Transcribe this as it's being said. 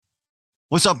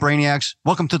What's up, Brainiacs?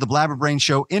 Welcome to the Blabberbrain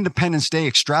Show Independence Day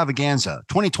Extravaganza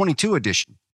 2022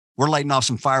 edition. We're lighting off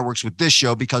some fireworks with this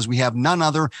show because we have none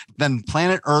other than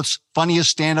planet Earth's funniest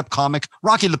stand-up comic,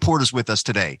 Rocky LaPorte, is with us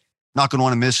today. Not going to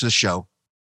want to miss this show.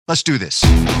 Let's do this.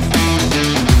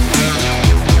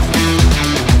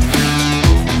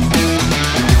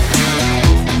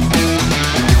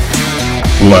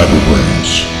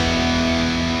 Blabberbrains.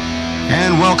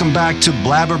 And welcome back to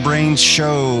Blabberbrains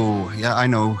Show. Yeah, I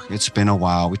know it's been a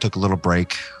while. We took a little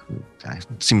break.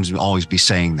 It seems to always be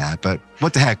saying that, but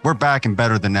what the heck? We're back and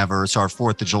better than ever. It's our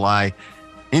 4th of July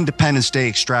Independence Day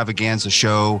Extravaganza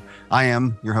show. I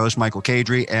am your host, Michael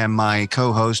Cadry, and my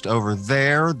co-host over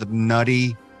there, the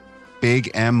nutty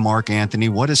Big M, Mark Anthony.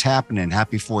 What is happening?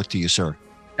 Happy 4th to you, sir.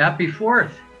 Happy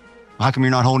 4th. How come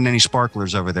you're not holding any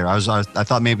sparklers over there? I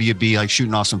thought maybe you'd be like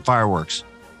shooting off some fireworks.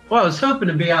 Well, I was hoping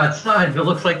to be outside, but it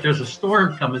looks like there's a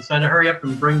storm coming, so I had to hurry up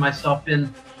and bring myself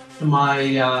in to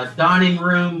my dining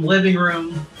room, living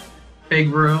room,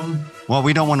 big room. Well,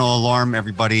 we don't want to alarm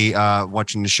everybody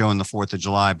watching the show on the 4th of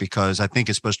July because I think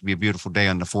it's supposed to be a beautiful day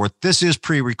on the 4th. This is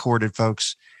pre-recorded,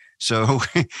 folks. So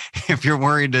if you're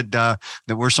worried that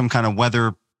we're some kind of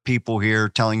weather people here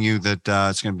telling you that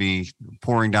it's going to be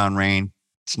pouring down rain,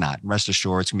 it's not. Rest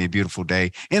assured, it's going to be a beautiful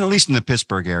day. And at least in the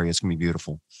Pittsburgh area, it's going to be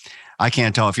beautiful. I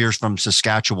can't tell if you're from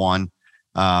Saskatchewan,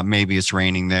 maybe it's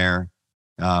raining there.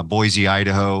 Boise,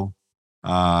 Idaho,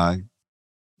 it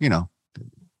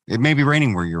may be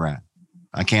raining where you're at.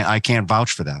 I can't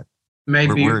vouch for that.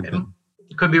 Maybe it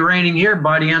could be raining here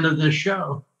by the end of this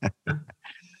show.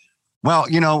 Well,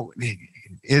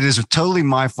 it is totally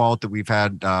my fault that we've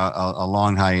had a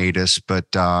long hiatus, but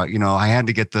I had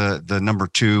to get the number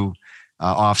 2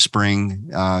 offspring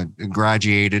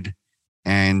graduated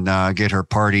and get her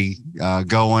party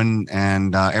going,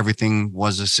 and everything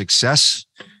was a success,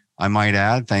 I might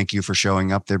add. Thank you for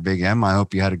showing up there, Big M. I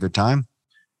hope you had a good time.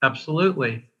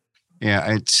 Absolutely.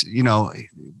 Yeah, it's,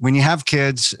 when you have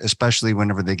kids, especially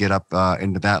whenever they get up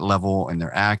into that level and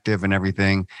they're active and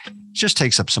everything, it just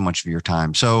takes up so much of your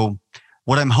time. So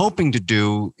what I'm hoping to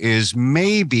do is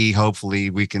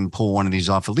hopefully we can pull one of these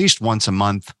off at least once a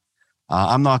month.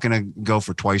 I'm not going to go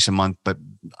for twice a month, but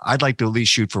I'd like to at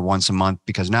least shoot for once a month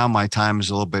because now my time is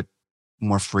a little bit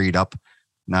more freed up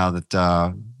now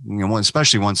that,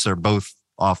 especially once they're both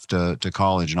off to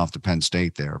college and off to Penn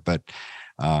State there. But,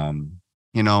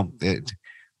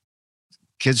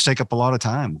 kids take up a lot of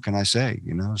time. What can I say?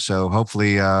 So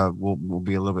hopefully we'll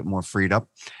be a little bit more freed up.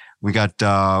 We got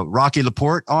Rocky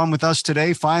LaPorte on with us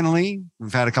today. Finally,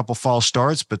 we've had a couple false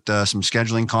starts, but some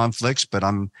scheduling conflicts. But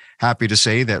I'm happy to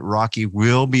say that Rocky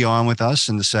will be on with us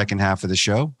in the second half of the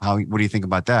show. What do you think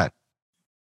about that?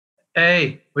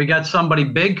 Hey, we got somebody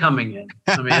big coming in.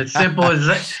 I mean, it's simple as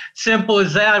that. Simple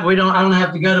as that. I don't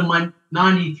have to go to my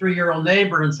 93-year-old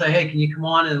neighbor and say, "Hey, can you come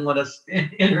on and let us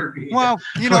interview?" Well,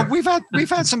 we've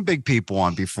had some big people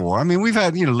on before. I mean, we've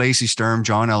had Lacey Sturm,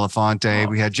 John Elefante.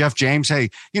 We had Jeff James. Hey,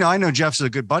 I know Jeff's a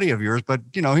good buddy of yours, but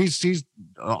he's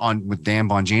on with Dan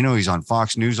Bongino. He's on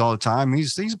Fox News all the time.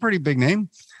 He's a pretty big name.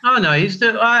 Oh no,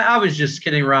 I was just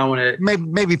kidding around with it.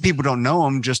 Maybe people don't know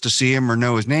him just to see him or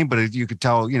know his name, but you could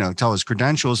tell his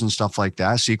credentials and stuff like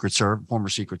that. Former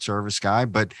Secret Service guy.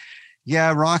 But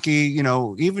yeah, Rocky,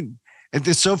 even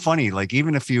it's so funny. Like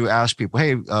even if you ask people,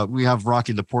 hey, we have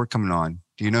Rocky LaPorte coming on.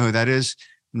 Do you know who that is?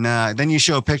 Nah. Then you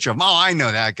show a picture of him. Oh, I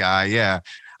know that guy. Yeah.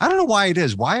 I don't know why it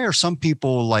is. Why are some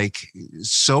people like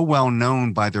so well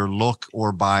known by their look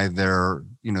or by their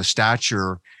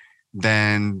stature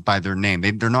than by their name?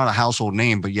 They're not a household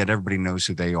name, but yet everybody knows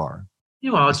who they are.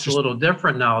 It's just a little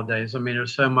different nowadays. I mean,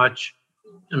 there's so much.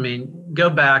 I mean, go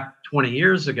back 20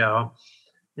 years ago,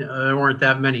 there weren't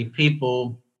that many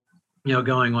people,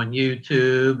 going on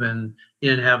YouTube, and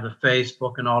you didn't have the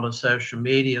Facebook and all the social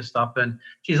media stuff. And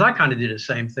geez, I kind of do the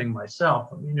same thing myself.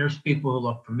 I mean, there's people who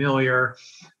look familiar.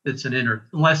 It's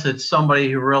unless it's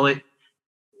somebody who really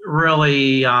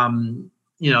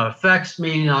affects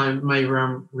me. I may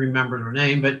remember their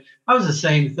name, but I was the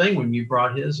same thing when you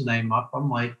brought his name up.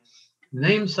 I'm like,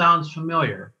 name sounds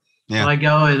familiar. Yeah. And I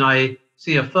go and I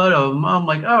see a photo of him. I'm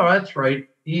like, oh, that's right.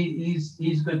 He's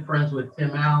good friends with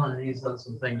Tim Allen, and he's done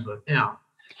some things with him.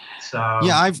 So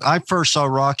yeah, I first saw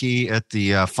Rocky at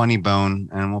the Funny Bone,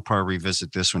 and we'll probably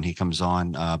revisit this when he comes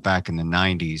on back in the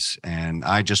 90s. And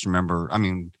I just remember, I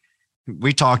mean,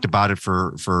 we talked about it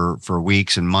for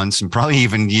weeks and months and probably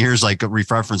even years, like a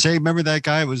reference. Hey, remember that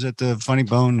guy was at the Funny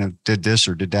Bone and did this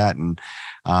or did that? And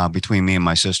between me and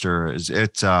my sister, he's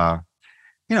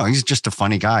just a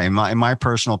funny guy. In my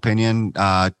personal opinion,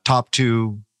 top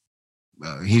 2.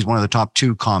 He's one of the top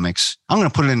 2 comics. I'm going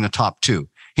to put it in the top 2.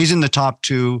 He's in the top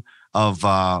 2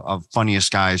 of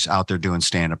funniest guys out there doing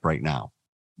stand up right now.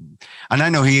 And I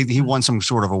know he won some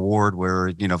sort of award where,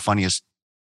 you know, funniest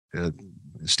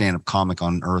stand up comic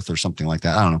on earth or something like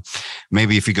that. I don't know.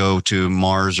 Maybe if you go to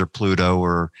Mars or Pluto,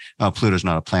 or Pluto's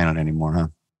not a planet anymore, huh?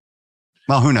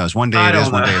 Well, who knows? One day it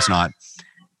is, one day it's not.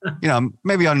 You know,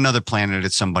 maybe on another planet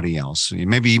it's somebody else.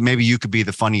 Maybe you could be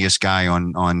the funniest guy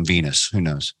on Venus. Who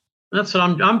knows? That's what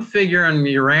I'm figuring.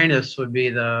 Uranus would be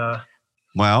that'd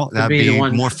be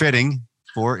more fitting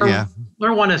for, yeah.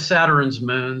 Or one of Saturn's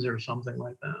moons or something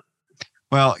like that.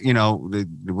 Well, you know,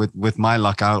 with my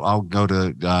luck, I'll go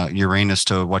to Uranus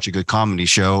to watch a good comedy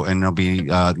show, and there'll be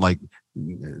like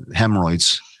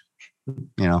hemorrhoids.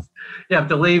 You know, you have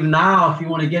to leave now if you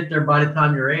want to get there by the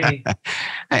time you're 80.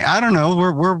 Hey, I don't know.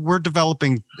 We're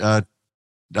developing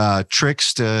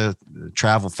tricks to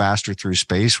travel faster through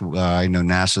space. I know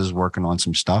NASA's working on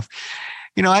some stuff.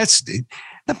 You know,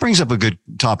 that brings up a good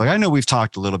topic. I know we've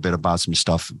talked a little bit about some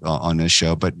stuff on this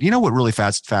show, but you know what really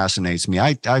fascinates me?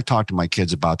 I've talked to my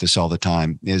kids about this all the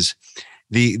time, is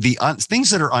the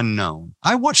things that are unknown.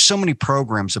 I watch so many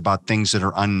programs about things that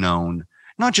are unknown,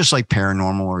 not just like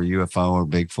paranormal or UFO or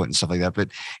Bigfoot and stuff like that, but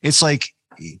it's like,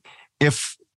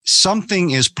 if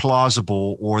something is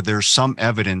plausible or there's some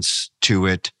evidence to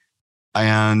it,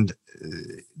 and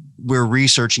we're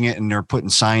researching it and they're putting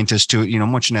scientists to it. You know,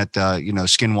 I'm watching that, you know,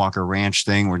 Skinwalker Ranch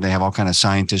thing where they have all kind of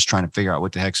scientists trying to figure out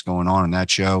what the heck's going on in that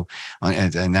show,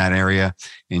 in that area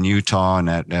in Utah, and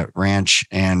that ranch,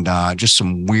 and just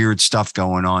some weird stuff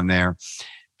going on there.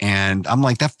 And I'm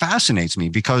like, that fascinates me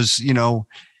because, you know,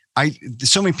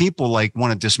 so many people like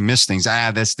want to dismiss things.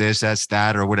 That's this, that's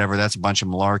that, or whatever. That's a bunch of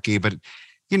malarkey. But,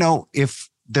 you know, if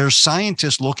there's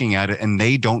scientists looking at it and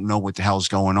they don't know what the hell's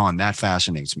going on, that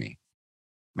fascinates me.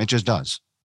 It just does.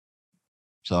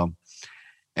 So,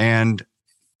 and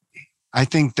I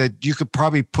think that you could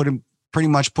probably pretty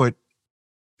much put,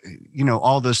 you know,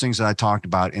 all those things that I talked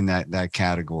about in that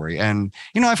category. And,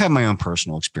 you know, I've had my own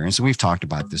personal experience, and we've talked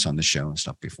about this on the show and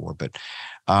stuff before, but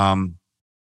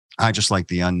I just like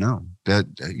the unknown. That,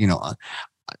 you know,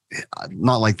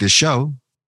 not like this show.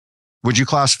 Would you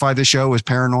classify this show as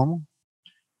paranormal?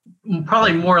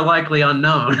 Probably more likely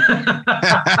unknown.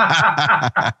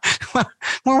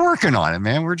 We're working on it,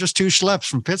 man. We're just two schleps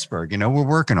from Pittsburgh. You know, we're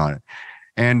working on it.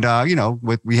 And, you know,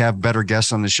 we have better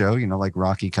guests on the show, you know, like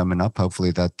Rocky coming up.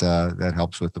 Hopefully that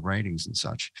helps with the ratings and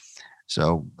such.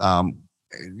 So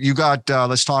you got,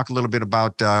 let's talk a little bit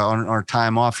about on our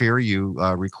time off here. You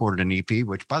recorded an EP,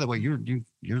 which, by the way,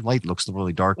 your light looks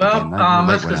really dark. Well,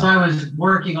 that's because I was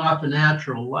working off the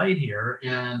natural light here,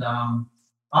 and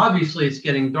obviously it's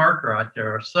getting darker out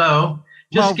there. So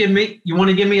just you want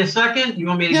to give me a second? You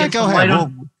want me to get go some ahead. light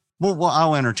on? Well,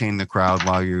 I'll entertain the crowd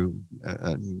while you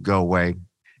go away.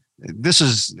 This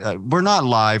is, we're not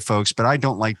live, folks, but I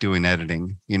don't like doing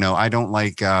editing. You know, I don't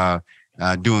like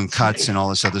doing cuts and all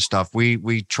this other stuff.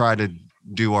 We try to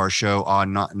do our show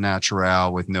on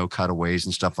natural with no cutaways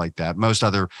and stuff like that. Most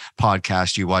other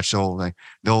podcasts you watch,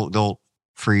 they'll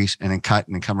freeze and then cut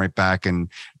and then come right back and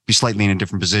be slightly in a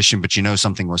different position, but you know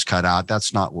something was cut out.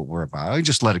 That's not what we're about. I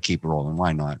just let it keep rolling.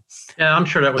 Why not? Yeah, I'm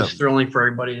sure that was thrilling for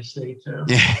everybody to see too.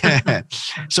 Yeah.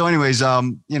 So anyways,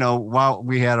 you know, while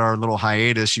we had our little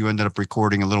hiatus, you ended up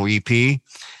recording a little EP.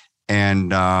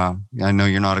 And I know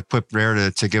you're not equipped there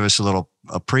to give us a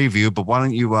preview, but why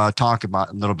don't you talk a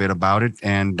little bit about it,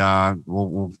 and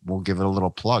we'll give it a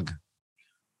little plug.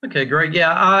 Okay, great.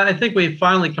 Yeah, I think we've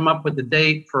finally come up with the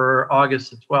date for August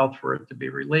the 12th for it to be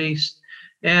released.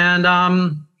 And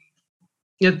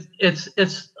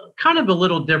it's kind of a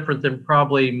little different than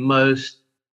probably most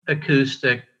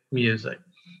acoustic music.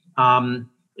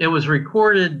 It was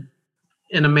recorded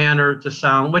in a manner to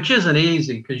sound, which isn't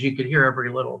easy because you could hear every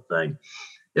little thing,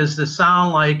 is to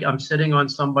sound like I'm sitting on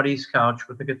somebody's couch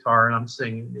with a guitar and I'm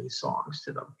singing these songs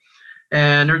to them.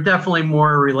 And they're definitely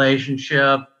more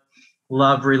relationship,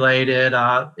 love related.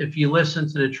 If you listen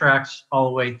to the tracks all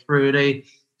the way through, they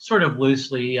sort of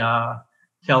loosely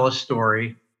tell a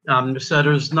story. So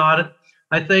there's not,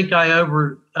 I think I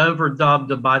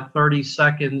overdubbed about 30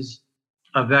 seconds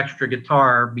of extra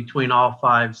guitar between all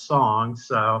 5 songs.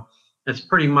 So it's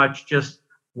pretty much just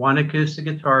one acoustic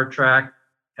guitar track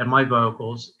and my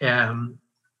vocals. And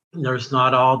there's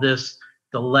not all this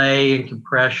delay and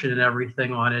compression and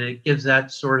everything on it. It gives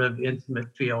that sort of intimate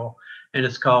feel. And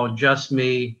it's called Just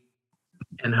Me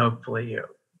and Hopefully You.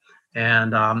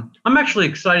 And I'm actually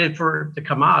excited for it to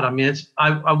come out. I mean,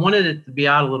 I wanted it to be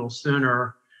out a little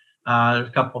sooner. There's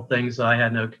a couple of things that I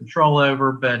had no control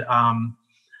over, but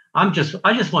I just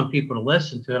want people to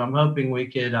listen to it. I'm hoping we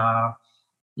could,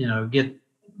 you know, get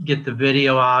get the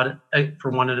video out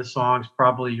for one of the songs,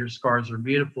 Probably Your Scars Are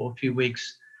Beautiful, a few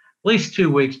weeks, at least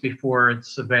 2 weeks before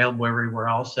it's available everywhere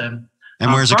else. And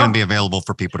where's it going to be available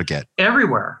for people to get?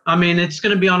 Everywhere. I mean, it's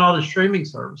going to be on all the streaming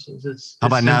services. How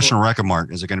about National Record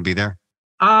Mart? Is it going to be there?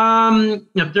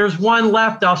 If there's one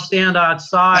left, I'll stand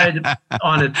outside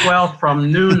on the 12th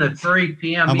from noon to 3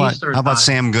 p.m. Eastern. How about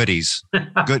Sam Goody's?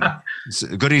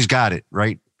 Goody's got it,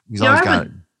 right? He's always got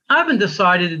it. I haven't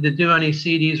decided to do any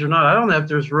CDs or not. I don't know if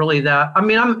there's really that. I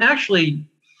mean, I'm actually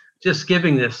just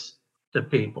giving this to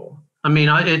people. I mean,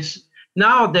 it's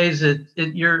nowadays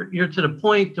you're to the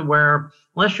point to where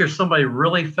unless you're somebody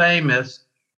really famous,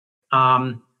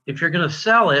 if you're going to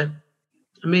sell it,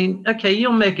 I mean, okay,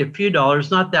 you'll make a few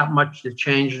dollars, not that much to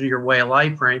change your way of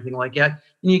life or anything like that,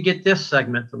 and you get this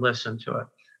segment to listen to it.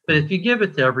 But if you give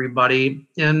it to everybody,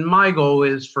 and my goal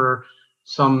is for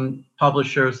some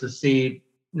publishers to see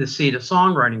the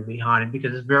songwriting behind it,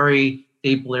 because it's very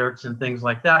deep lyrics and things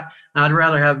like that. And I'd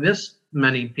rather have this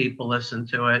many people listen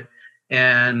to it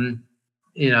and,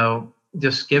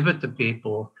 just give it to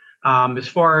people. As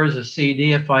far as a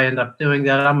CD, if I end up doing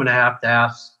that, I'm going to have to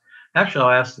ask. Actually,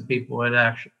 I'll ask the people that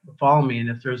actually follow me, and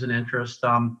if there's an interest,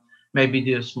 maybe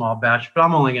do a small batch. But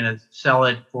I'm only going to sell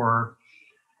it for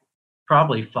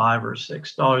probably $5 or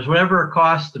 $6, whatever it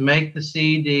costs to make the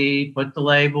CD, put the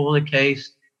label, the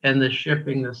case, and the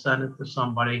shipping to send it to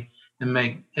somebody,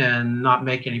 and not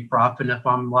make any profit. And if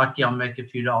I'm lucky, I'll make a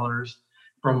few dollars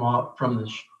from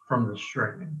the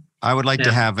streaming. I would like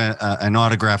to have an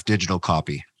autographed digital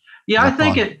copy. Yeah, I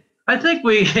think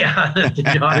we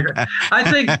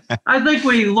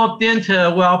looked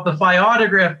into, well, if I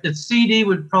autographed the CD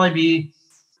would probably be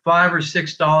 $5 or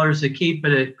 $6 to keep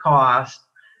it at cost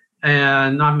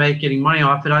and not make any money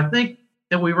off it. I think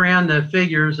that we ran the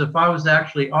figures. If I was to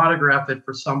actually autograph it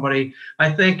for somebody,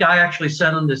 I think I actually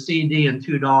sent them the CD in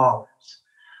 $2.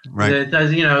 Right. It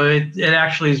does, it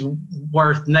actually is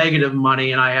worth negative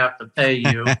money, and I have to pay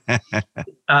you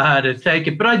to take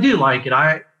it. But I do like it.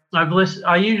 I've listened.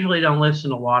 I usually don't listen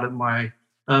to a lot of my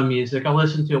music. I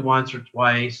listen to it once or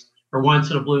twice, or once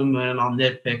in a blue moon. I'll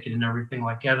nitpick it and everything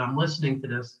like that. And I'm listening to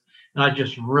this, and I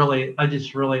just really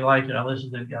like it. I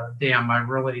listen to it. God damn, I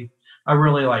really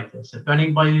like this. If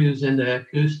anybody who's into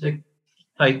acoustic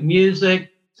type music,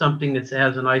 something that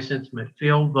has a nice intimate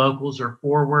feel, vocals are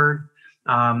forward.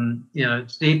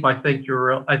 It's deep. I think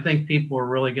people are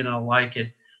really going to like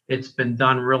it. It's been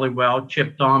done really well.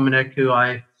 Chip Dominic, who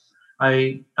I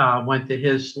went to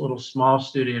his little small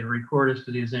studio to record this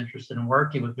because he was interested in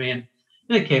working with me, and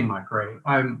it came out great.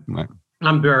 I'm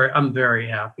very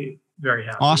happy. Very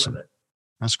happy. Awesome. With it.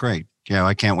 That's great. Yeah,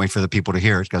 I can't wait for the people to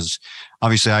hear it, because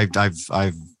obviously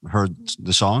I've heard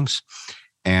the songs,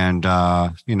 and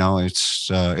it's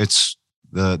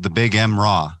the big M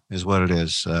Raw is what it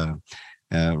is.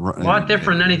 A lot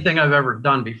different than anything I've ever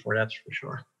done before, that's for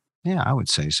sure. Yeah, I would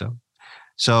say so.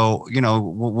 So,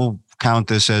 we'll count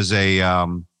this as a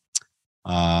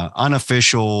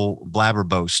unofficial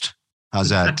blabberboast. How's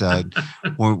that?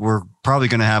 We're probably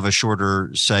going to have a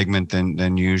shorter segment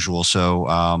than usual. So,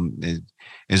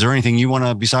 is there anything you want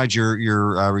to, besides your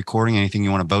recording, anything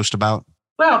you want to boast about?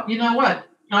 Well, you know what?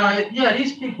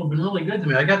 These people have been really good to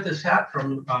me. I got this hat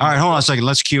from. All right, hold on a second.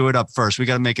 Let's cue it up first. We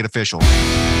got to make it official.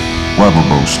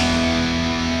 Blabberboast.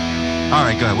 All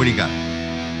right, go ahead. What do you got?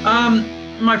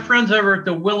 My friends over at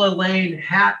the Willow Lane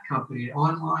Hat Company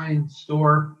online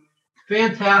store,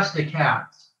 fantastic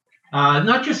hats.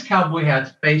 Not just cowboy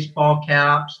hats, baseball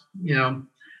caps,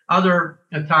 other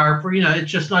attire for,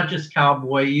 it's just not just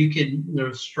cowboy.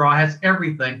 There's straw hats,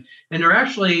 everything. And they're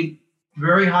actually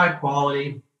very high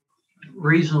quality,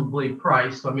 reasonably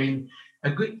priced. I mean,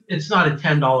 it's not a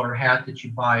 $10 hat that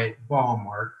you buy at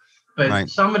Walmart, but right.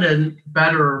 Some of the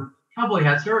better cowboy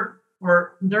hats they're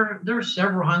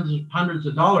several hundreds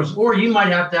of dollars, or you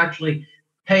might have to actually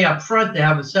pay up front to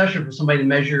have a session for somebody to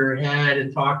measure your head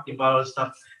and talk to you about all this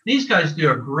stuff. These guys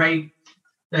do a great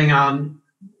thing on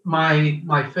my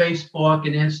Facebook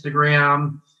and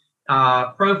Instagram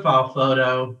profile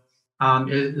photo.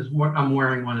 I'm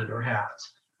wearing one of their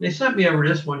hats. They sent me over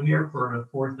this one here for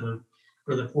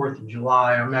the 4th of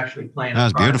July. I'm actually playing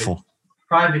a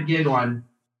private gig on.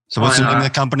 So what's the name of the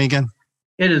company again?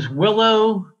 It is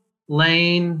Willow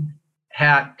Lane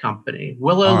Hat Company.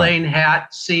 Willow Lane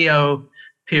Hat CO.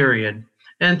 Period.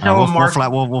 And tell them Mark.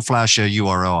 We'll flash a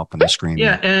URL up on the screen.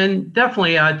 Yeah, and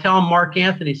definitely tell them Mark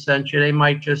Anthony sent you. They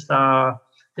might just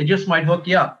might hook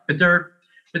you up. But they're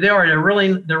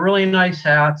really nice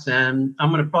hats, and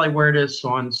I'm gonna probably wear this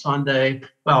on Sunday.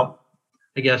 Well,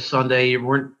 I guess Sunday.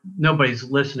 Nobody's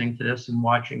listening to this and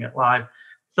watching it live.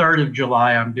 3rd of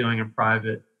July, I'm doing a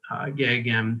private gig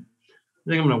in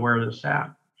think I'm going to wear this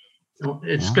hat.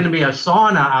 It's going to be a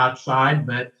sauna outside,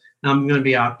 but I'm going to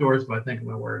be outdoors, but I think I'm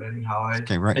going to wear it anyhow.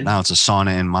 Okay, right now it's a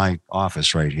sauna in my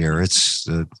office right here. It's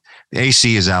the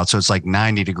AC is out, so it's like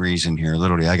 90 degrees in here.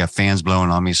 Literally, I got fans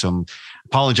blowing on me. So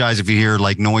apologize if you hear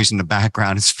like noise in the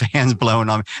background. It's fans blowing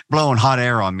on me, blowing hot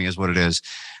air on me is what it is.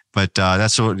 But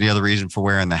that's the other reason for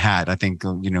wearing the hat. I think,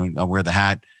 I'll wear the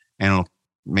hat and it'll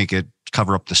make it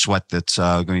cover up the sweat that's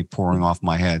going to be pouring off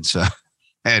my head. So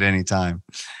at any time.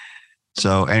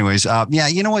 So anyways, yeah,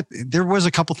 you know what? There was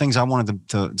a couple things I wanted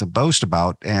to boast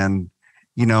about. And,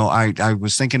 I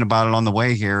was thinking about it on the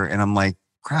way here and I'm like,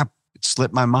 crap, it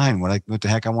slipped my mind what the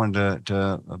heck I wanted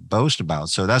to boast about.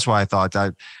 So that's why I thought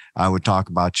that I would talk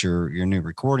about your new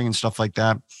recording and stuff like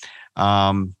that.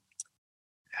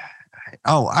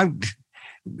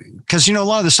 Because a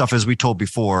lot of the stuff, as we told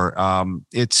before,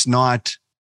 it's not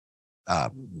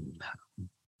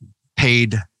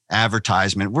paid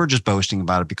advertisement. We're just boasting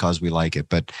about it because we like it.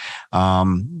 But I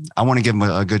want to give him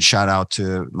a good shout out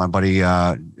to my buddy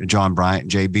John Bryant,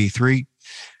 JB3,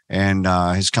 and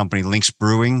his company Lynx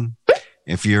Brewing.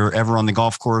 If you're ever on the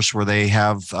golf course where they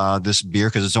have this beer,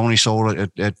 because it's only sold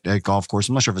at golf courses.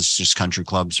 I'm not sure if it's just country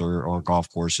clubs or golf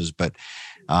courses, but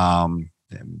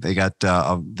they got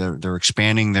they're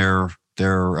expanding their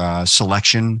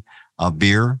selection of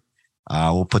beer.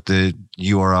 We'll put the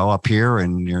URL up here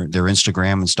and their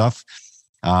Instagram and stuff.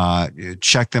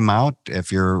 Check them out. If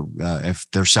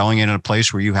they're selling it in a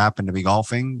place where you happen to be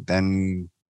golfing, then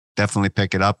definitely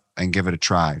pick it up and give it a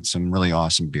try. It's some really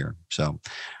awesome beer. So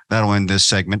that'll end this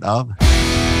segment of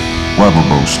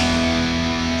WeberBoost.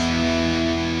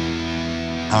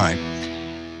 All right.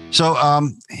 So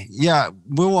yeah,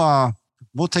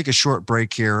 we'll take a short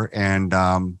break here. And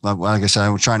like I said,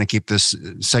 I'm trying to keep this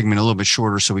segment a little bit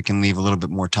shorter so we can leave a little bit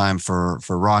more time for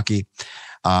Rocky.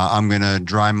 I'm going to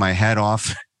dry my head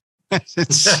off.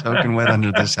 It's soaking wet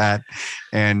under this hat.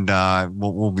 And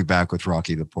we'll be back with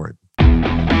Rocky Laporte.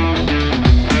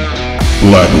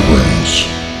 Blabberbrains.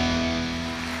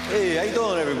 Hey, how you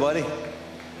doing, everybody?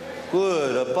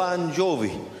 Good. Bon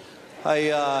Jovi.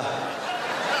 Hey,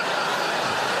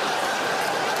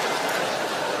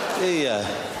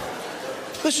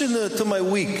 listen to my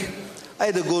week. I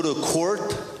had to go to court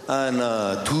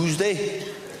on Tuesday.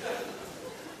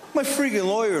 My freaking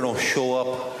lawyer don't show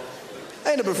up.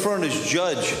 I end up in front of this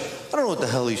judge. I don't know what the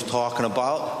hell he's talking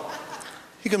about.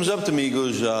 He comes up to me, he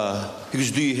goes,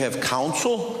 do you have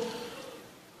counsel?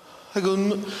 I go,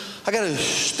 no, I got a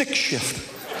stick shift.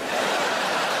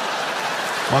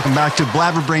 Welcome back to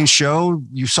Blabberbrain Show.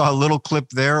 You saw a little clip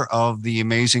there of the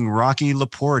amazing Rocky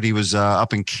Laporte. He was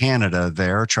up in Canada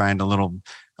there trying a little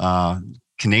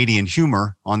Canadian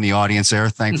humor on the audience there.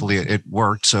 Thankfully, it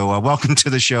worked. So welcome to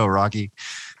the show, Rocky.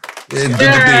 Good to be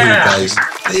here, guys.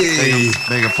 Hey.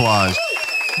 Big applause.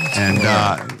 And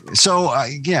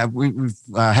yeah, we've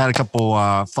had a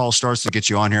couple false starts to get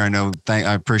you on here. I know.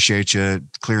 I appreciate you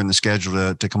clearing the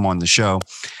schedule to come on the show.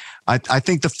 I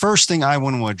think the first thing I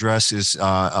want to address is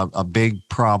a big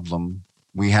problem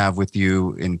we have with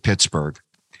you in Pittsburgh,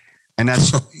 and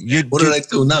that's you. What did I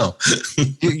do now?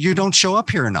 you don't show up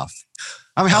here enough.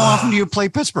 I mean, how often do you play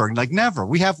Pittsburgh? Like never.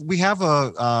 We have an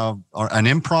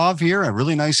improv here, a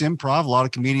really nice improv. A lot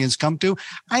of comedians come to.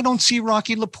 I don't see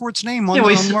Rocky Laporte's name on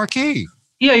the marquee.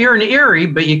 Yeah, you're in Erie,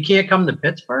 but you can't come to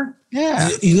Pittsburgh. Yeah,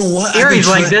 you know what? Erie's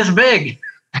like this big.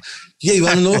 Yeah, you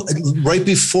want to know? Right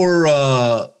before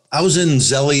I was in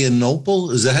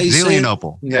Zelienople. Is that how you say it?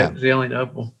 Zelienople. Yeah,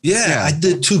 Zelienople. Yeah, I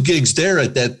did 2 gigs there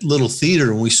at that little theater,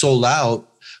 and we sold out.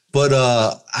 But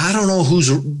I don't know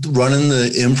who's running the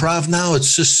improv now.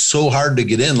 It's just so hard to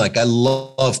get in. Like, I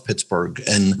love Pittsburgh.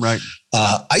 And right.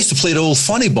 I used to play the old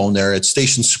Funny Bone there at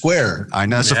Station Square. I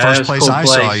know. That's the first place I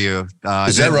saw you.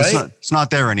 Is that right? It's not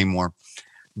there anymore.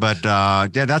 But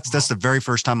yeah, that's the very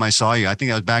first time I saw you. I think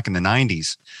that was back in the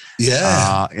 90s.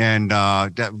 Yeah.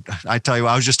 I tell you,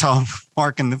 I was just telling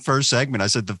Mark in the first segment, I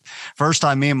said the first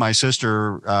time me and my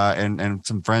sister and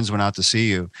some friends went out to see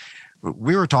you,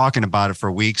 we were talking about it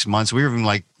for weeks, months. We were even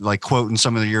like quoting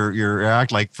some of your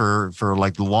act like for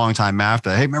like a long time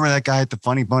after. Hey, remember that guy at the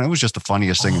Funny Bone? It was just the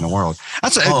funniest thing in the world.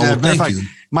 That's thank you.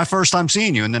 My first time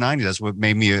seeing you in the 90s. That's what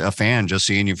made me a fan, just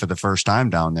seeing you for the first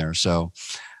time down there. So,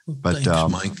 but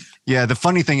thanks, Mike. Yeah, the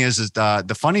funny thing is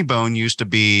the Funny Bone used to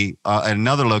be at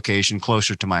another location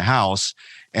closer to my house.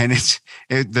 And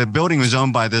the building was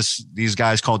owned by these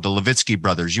guys called the Levitsky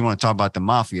brothers. You want to talk about the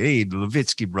mafia? Hey, the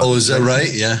Levitsky brothers. Oh, is that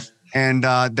right? Yeah. And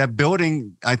that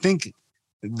building, I think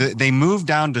they moved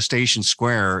down to Station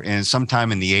Square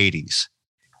sometime in the 80s.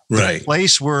 Right.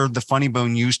 place where the Funny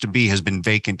Bone used to be has been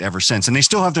vacant ever since. And they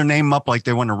still have their name up, like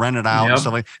they want to rent it out and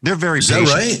stuff like. They're very patient. Is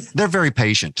that right? They're very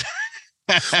patient.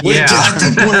 Yeah. I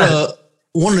think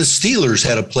one of the Steelers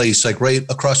had a place like right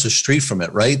across the street from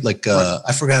it, right? Like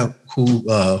I forgot who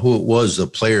it was, the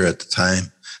player at the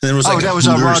time. And there was like that was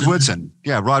Rod Woodson.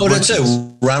 Yeah, Rod. Oh, Woodson. that's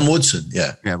it, Ron Woodson.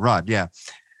 Yeah, Rod. Yeah,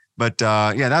 but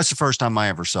that's the first time I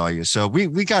ever saw you. So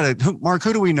we got it. Mark,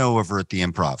 who do we know over at the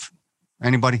Improv?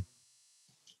 Anybody?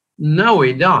 No,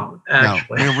 we don't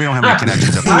actually. No, we don't have any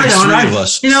connections. Up there. I don't. Three of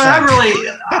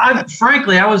us.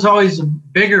 Frankly, I was always a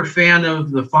bigger fan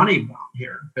of the Funny Bone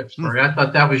here in Pittsburgh. I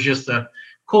thought that was just a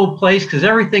cool place because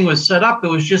everything was set up. It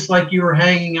was just like you were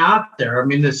hanging out there. I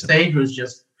mean, the stage was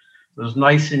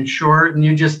nice and short, and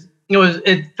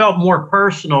it felt more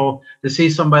personal to see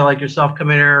somebody like yourself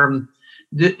come in here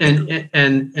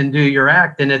and do your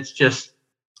act. And it's just,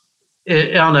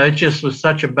 I don't know, it just was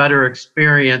such a better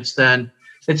experience than.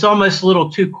 It's almost a little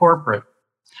too corporate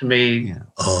to me. Yeah.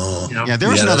 There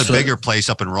was another bigger place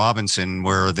up in Robinson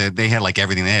where they had like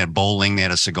everything. They had bowling, they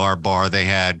had a cigar bar, they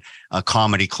had a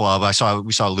comedy club.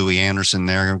 We saw Louis Anderson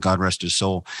there, God rest his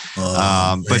soul.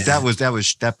 But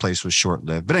that place was short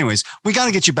lived. But anyways, we got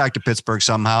to get you back to Pittsburgh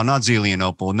somehow. Not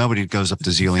Zelienople. Nobody goes up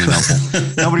to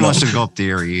Zelienople. Nobody wants to go up the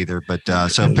area either. But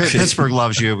Pittsburgh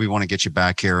loves you. We want to get you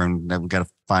back here, and we got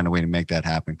to find a way to make that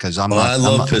happen. Because I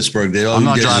love Pittsburgh. I'm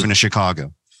not driving to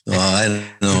Chicago. I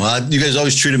know. You guys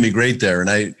always treated me great there, and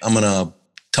I'm gonna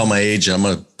tell my agent I'm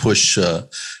gonna push to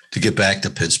get back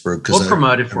to Pittsburgh because we'll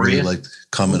promote it for you. Like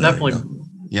coming, we'll definitely.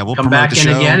 We'll come back in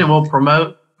again, and we'll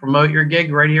promote your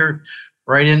gig right here,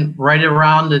 right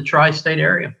around the tri-state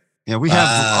area. Yeah, we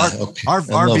have our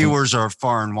viewers are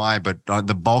far and wide, but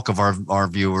the bulk of our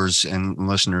viewers and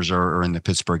listeners are in the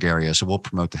Pittsburgh area, so we'll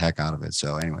promote the heck out of it.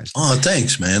 So, anyways. Oh,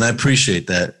 thanks, man. I appreciate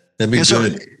that. That'd be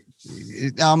good.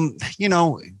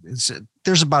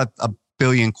 There's about a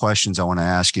billion questions I want to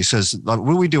ask you. Says what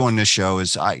we do on this show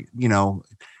is I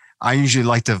usually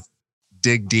like to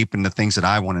dig deep into things that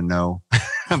I want to know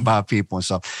about people and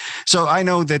stuff. So I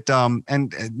know that,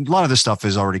 and a lot of this stuff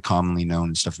is already commonly known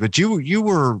and stuff, but you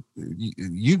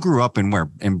grew up in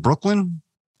where? In Brooklyn?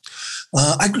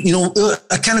 I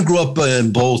kind of grew up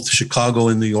in both Chicago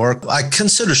and New York. I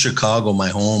consider Chicago my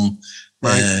home.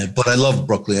 Right. But I love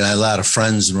Brooklyn. I had a lot of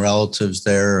friends and relatives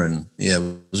there, and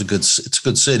it's a good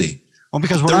city. Well,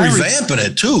 because they're revamping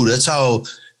it too. That's how,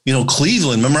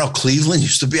 Cleveland. Remember how Cleveland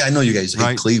used to be? I know you guys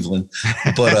hate Cleveland,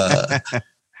 but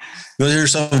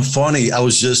here's something funny. I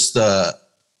was just I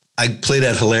played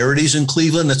at Hilarities in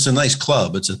Cleveland. It's a nice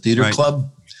club. It's a theater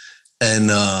club,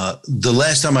 and the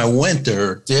last time I went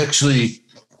there, they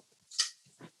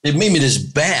made me this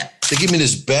bat. They gave me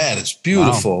this bat. It's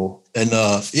beautiful. Wow. And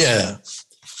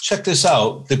check this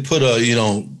out. They put a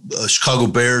Chicago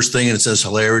Bears thing, and it says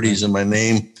Hilarities in my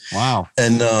name. Wow.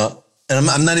 And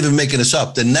I'm not even making this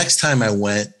up. The next time I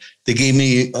went, they gave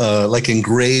me like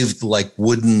engraved like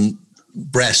wooden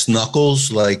brass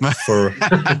knuckles, like for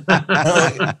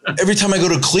every time I go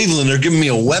to Cleveland, they're giving me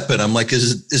a weapon. I'm like,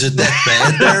 is it that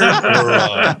bad there?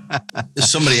 Or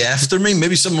is somebody after me?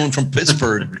 Maybe someone from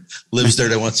Pittsburgh lives there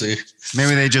that wants to.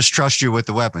 Maybe they just trust you with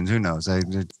the weapons. Who knows? They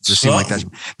just seem like that.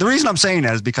 The reason I'm saying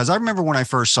that is because I remember when I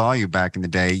first saw you back in the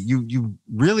day, you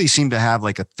really seemed to have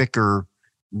like a thicker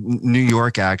New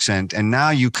York accent, and now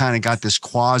you kind of got this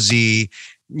quasi.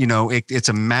 It's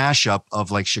a mashup of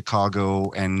like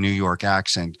Chicago and New York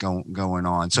accent going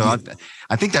on. So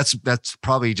I think that's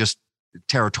probably just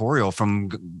territorial from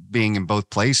being in both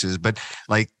places. But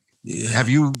have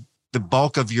you the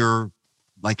bulk of your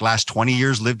last 20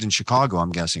 years lived in Chicago?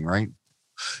 I'm guessing, right?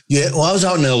 Yeah. Well, I was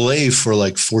out in LA for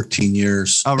like 14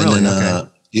 years. Oh, really? And then,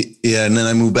 and then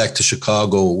I moved back to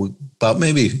Chicago about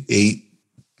maybe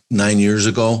 8-9 years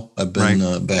ago. I've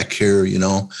been back here,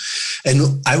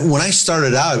 and when I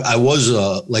started out, I was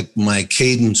my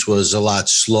cadence was a lot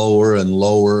slower and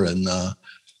lower. And I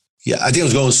think I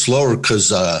was going slower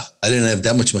because I didn't have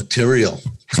that much material.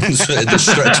 So I had to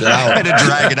stretch it out. I had to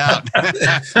drag it out.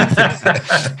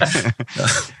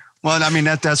 Well, I mean,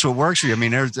 that's what works for you.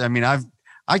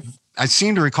 I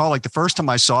seem to recall the first time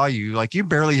I saw you, you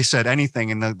barely said anything,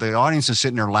 and the audience is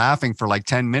sitting there laughing for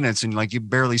 10 minutes, and you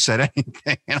barely said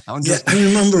anything. I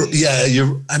remember. I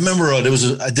remember I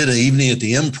did an evening at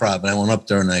the Improv, and I went up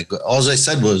there, and all I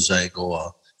said was, hey,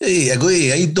 how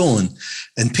you doing?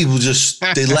 And people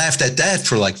they laughed at that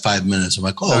for 5 minutes. I'm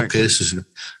like, oh, okay, this is good.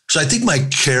 So I think my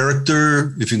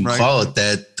character, if you can call it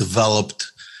that,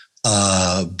 developed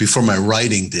before my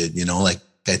writing did. I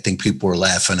think people were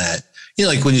laughing at.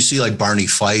 When you see Barney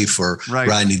Fife or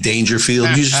Rodney Dangerfield,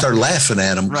 you just start laughing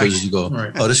at him because you go,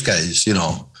 oh, this guy's,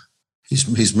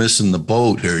 he's missing the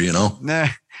boat here, you know? Nah.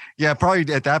 Yeah,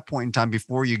 probably at that point in time,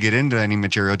 before you get into any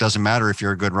material, it doesn't matter if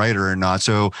you're a good writer or not.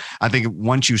 So I think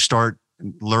once you start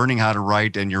learning how to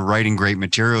write and you're writing great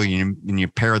material and you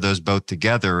pair those both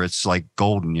together, it's like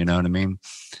golden. You know what I mean?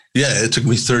 Yeah, it took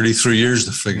me 33 years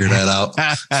to figure that out.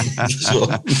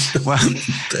 well,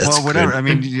 whatever. Good. I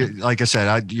mean, like I said,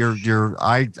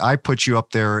 I put you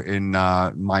up there in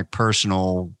my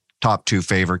personal top 2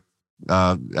 favorite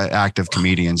active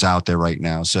comedians out there right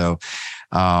now. So,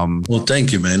 well,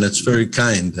 thank you, man. That's very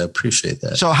kind. I appreciate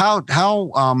that. So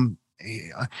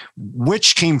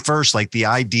which came first, like the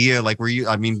idea, like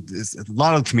I mean, a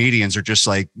lot of comedians are just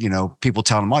like, you know, people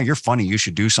tell them, oh, you're funny, you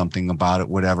should do something about it,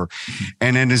 whatever.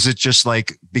 And then is it just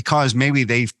like, because maybe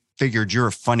they figured you're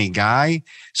a funny guy.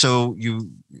 So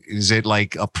is it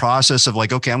like a process of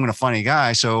like, okay, I'm going to funny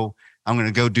guy, so I'm going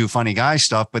to go do funny guy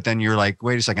stuff. But then you're like,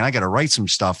 wait a second, I got to write some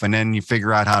stuff. And then you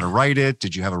figure out how to write it.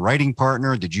 Did you have a writing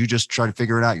partner? Did you just try to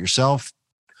figure it out yourself?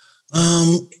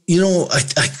 You know, I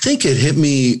think it hit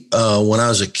me when I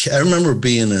was a kid. I remember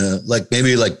being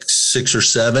maybe 6 or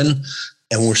 7,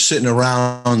 and we're sitting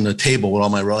around the table with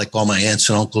all my aunts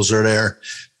and uncles are there.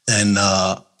 And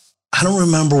I don't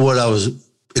remember what I was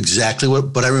exactly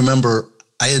but I remember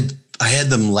I had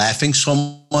them laughing so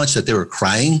much that they were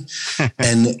crying.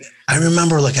 And I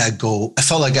remember I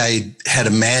felt like I had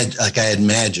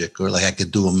magic, or like I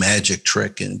could do a magic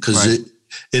trick. And cause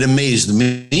it amazed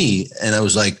me. And I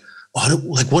was like, oh,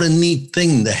 what a neat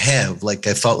thing to have. Like,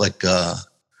 I felt like,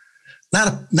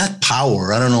 not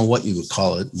power. I don't know what you would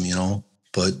call it, you know,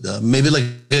 but maybe like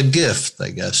a gift,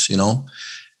 I guess, you know?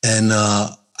 And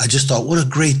I just thought, what a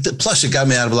great, plus it got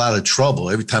me out of a lot of trouble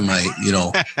every time I, you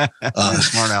know,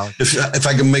 smart Alex. If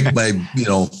I can make my, you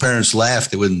know, parents laugh,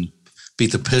 they wouldn't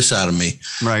beat the piss out of me.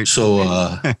 Right. So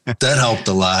that helped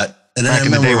a lot. And then back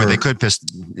in the day when they could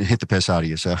hit the piss out of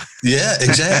you. So yeah,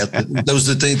 exactly. That was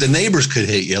the thing. The neighbors could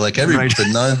hit you, like the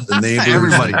nun, the neighbors,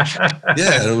 everybody.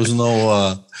 Yeah, there was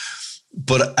no.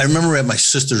 But I remember at my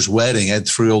sister's wedding, I had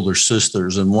 3 older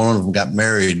sisters, and one of them got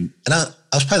married, and I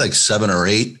was probably like 7 or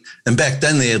 8. And back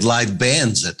then they had live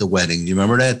bands at the wedding. You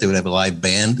remember that? They would have a live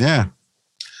band. Yeah.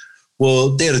 Well,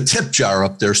 they had a tip jar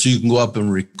up there, so you can go up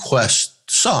and request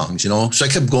songs, you know? So I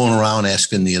kept going around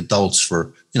asking the adults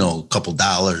for, you know, a couple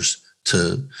dollars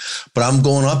but I'm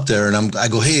going up there and I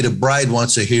go, hey, the bride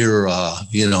wants to hear,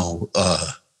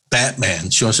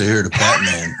 Batman. She wants to hear the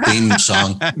Batman theme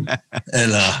song.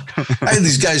 And I had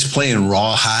these guys playing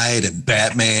Rawhide and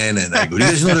Batman. And I go, do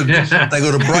you guys know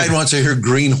the bride wants to hear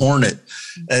Green Hornet.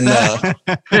 And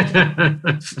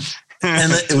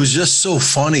and it was just so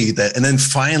funny and then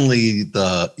finally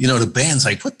the band's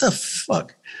like, what the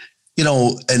fuck? You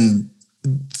know, and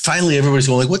finally everybody's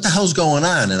going like, what the hell's going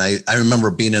on? And I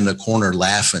remember being in the corner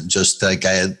laughing, just like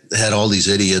I had all these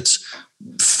idiots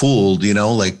fooled, you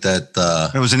know, like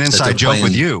that. It was an inside joke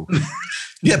with you.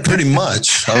 Yeah, pretty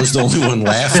much. I was the only one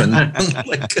laughing.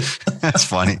 That's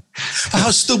funny. How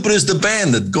stupid is the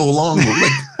band that go along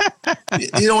with,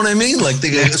 you know what I mean? Like they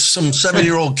got some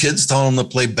 7-year-old kids telling them to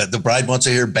play, the bride wants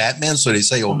to hear Batman, so they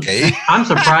say, okay. I'm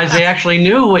surprised they actually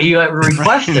knew what you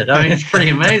requested. I mean, it's pretty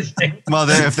amazing. Well,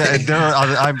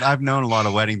 I've known a lot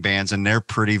of wedding bands, and they're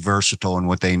pretty versatile in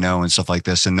what they know and stuff like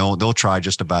this, and they'll try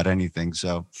just about anything.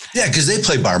 So yeah, because they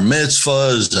play bar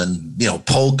mitzvahs and, you know,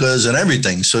 polkas and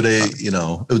everything. So they, you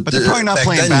know. But they're probably not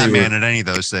playing Batman at any of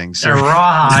those things. So. They're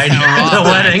Rawhide at the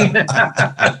wedding.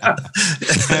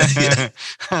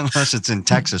 Unless it's in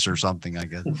Texas or something, I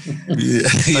guess.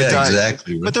 Yeah,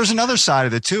 exactly. But there's another side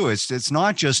of it too. It's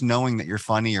not just knowing that you're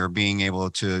funny or being able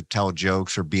to tell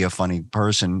jokes or be a funny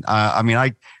person. I mean,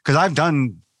 because I've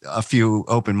done a few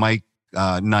open mic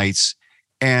nights.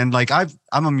 And like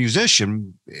I'm a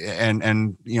musician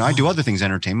and you know, I do other things,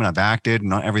 entertainment. I've acted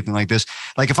and everything like this.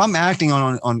 Like if I'm acting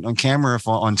on camera, if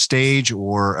on stage,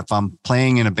 or if I'm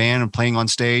playing in a band and playing on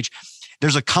stage,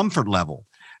 there's a comfort level.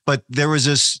 But there was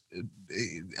this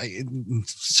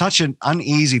such an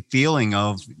uneasy feeling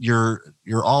of you're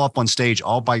all up on stage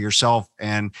all by yourself.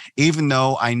 And even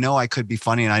though I know I could be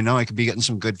funny and I know I could be getting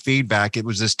some good feedback, it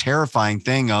was this terrifying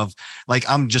thing of like,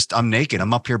 I'm naked.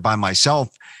 I'm up here by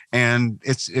myself. And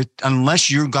unless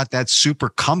you got that super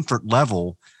comfort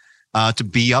level to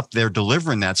be up there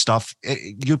delivering that stuff,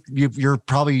 you're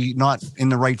probably not in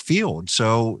the right field.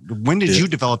 So when did you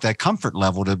develop that comfort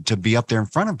level to be up there in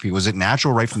front of people? Was it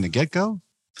natural right from the get-go?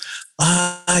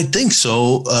 I think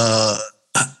so. I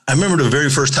remember the very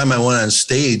first time I went on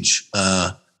stage,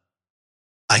 I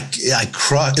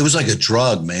cried. It was like a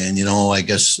drug, man. You know, I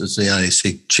guess they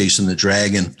say chasing the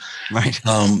dragon. Right.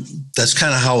 That's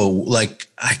kind of how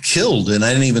I killed, and I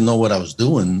didn't even know what I was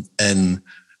doing. And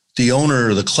the owner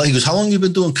of the club, he goes, how long have you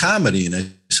been doing comedy? And I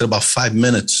said, about 5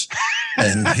 minutes.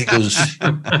 And he goes,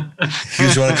 want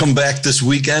to come back this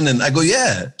weekend? And I go,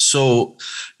 yeah. So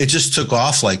it just took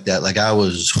off like that. Like I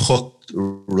was hooked,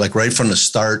 like right from the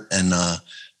start. And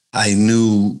I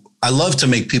knew I love to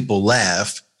make people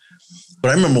laugh.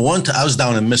 But I remember one time I was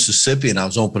down in Mississippi and I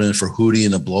was opening for Hootie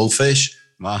and the Blowfish.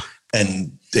 Wow.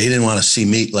 And they didn't want to see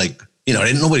me, like, you know,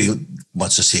 nobody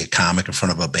wants to see a comic in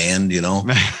front of a band, you know.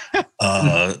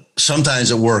 Sometimes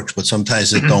it works, but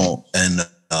sometimes it don't. And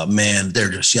man, they're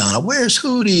just yelling, "Where's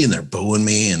Hootie?" And they're booing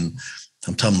me, and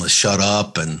I'm telling them to shut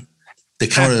up. And they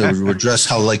kind of were dressed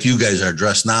how like you guys are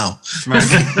dressed now.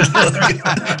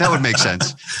 That would make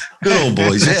sense. Good old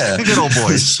boys, yeah. Good old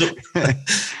boys.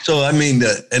 So I mean,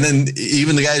 and then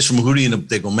even the guys from Hootie, and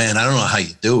they go, "Man, I don't know how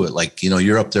you do it. Like, you know,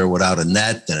 you're up there without a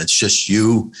net, and it's just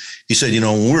you." He said, "You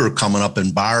know, when we were coming up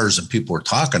in bars and people were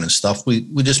talking and stuff, we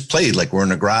just played like we're in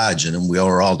the garage, and then we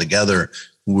were all together.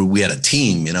 We had a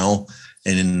team, you know."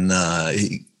 And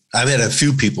I've had a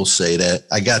few people say that.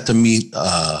 I got to meet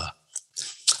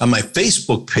on my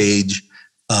Facebook page.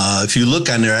 If you look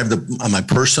on there, I have on my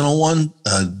personal one,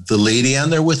 the lady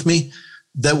on there with me.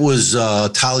 That was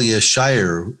Talia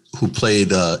Shire, who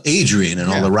played Adrian in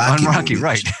all the Rocky movies.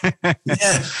 Right?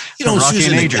 Yeah, you know, she was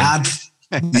in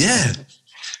yeah,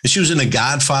 and she was in the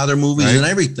Godfather movies and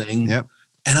everything. Yep.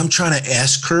 And I'm trying to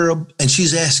ask her, and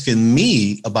she's asking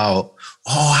me about,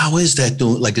 oh, how is that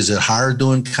doing? Like, is it hard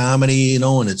doing comedy? You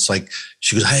know? And it's like,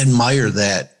 she goes, I admire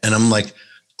that. And I'm like,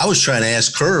 I was trying to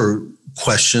ask her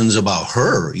questions about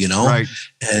her, you know? Right.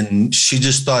 And she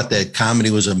just thought that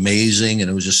comedy was amazing and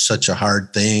it was just such a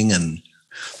hard thing. And,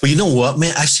 but you know what,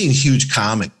 man, I've seen huge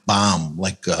comic bomb,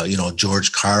 like, you know,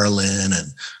 George Carlin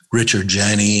and Richard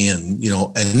Jenny, and, you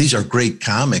know, and these are great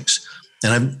comics.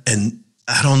 And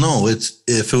I don't know, if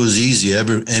it was easy,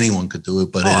 anyone could do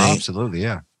it, but it ain't. Absolutely.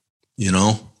 Yeah. You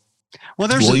know? Well,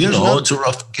 it's a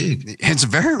rough gig. It's a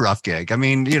very rough gig. I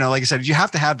mean, you know, like I said, you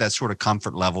have to have that sort of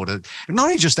comfort level to, not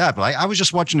only just that, but I was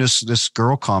just watching this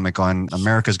girl comic on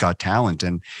America's Got Talent,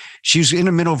 and she was in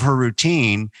the middle of her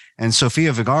routine, and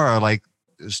Sofia Vergara, like,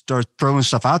 start throwing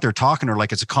stuff out there, talking to her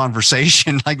like it's a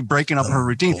conversation, like breaking up her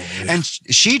routine. And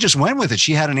she just went with it.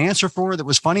 She had an answer for her that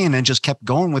was funny, and then just kept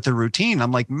going with the routine.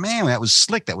 I'm like, man, that was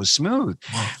slick. That was smooth.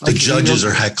 The judges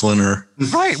are heckling her.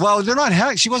 Right. Well, they're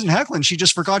not. She wasn't heckling. She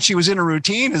just forgot she was in a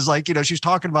routine. Is like, you know, she's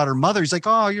talking about her mother. He's like,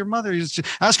 oh, your mother. He's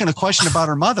asking a question about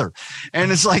her mother.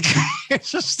 And it's like,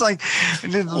 it's just like,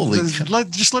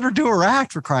 just let her do her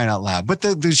act, for crying out loud. But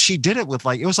she did it with,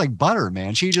 like, it was like butter,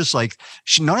 man. She just like,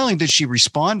 not only did she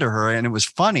respond to her and it was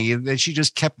funny, that she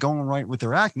just kept going right with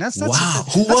her act. And that's wow.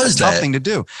 Who was a tough thing to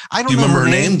do. I don't know remember her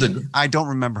name. I don't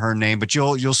remember her name, but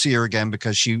you'll see her again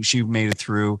because she made it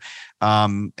through.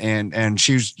 And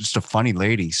she was just a funny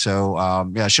lady.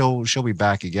 So yeah, she'll be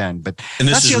back again. But and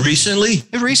this is recently?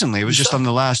 Recently. It was just on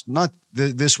the last, not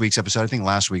this week's episode, I think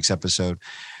last week's episode.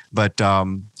 But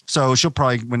so she'll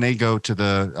probably, when they go to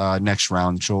the next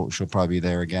round, she'll probably be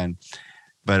there again.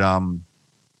 But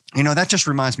you know, that just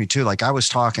reminds me too. Like I was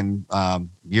talking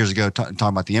years ago, talking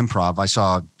about the Improv. I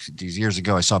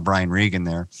saw Brian Regan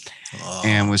there,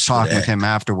 and was talking with him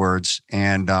afterwards.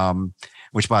 And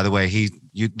which, by the way,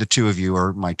 the two of you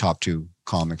are my top two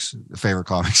favorite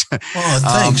comics. Oh,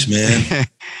 thanks, man.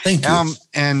 Thank you.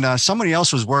 And somebody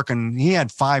else was working. He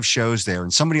had 5 shows there,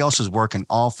 and somebody else was working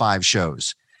all 5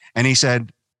 shows. And he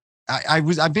said,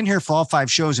 I've been here for all 5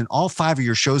 shows, and all 5 of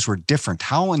your shows were different.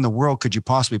 How in the world could you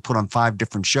possibly put on 5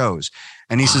 different shows?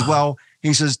 And he says, well,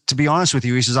 he says, to be honest with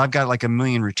you, he says, I've got like a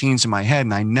million routines in my head,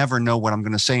 and I never know what I'm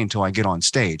going to say until I get on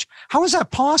stage. How is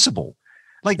that possible?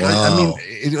 Like, I mean,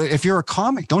 if you're a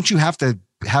comic, don't you have to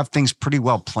have things pretty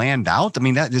well planned out? I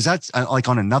mean, is that like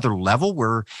on another level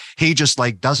where he just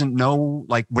like doesn't know,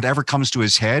 like whatever comes to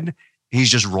his head, he's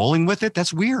just rolling with it?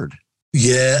 That's weird.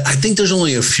 Yeah, I think there's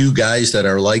only a few guys that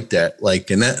are like that.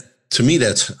 Like, and that, to me,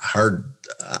 that's hard.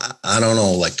 I don't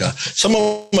know. Like some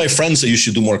of my friends that used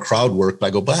to do more crowd work,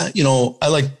 I go, but you know, I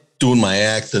like doing my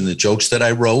act and the jokes that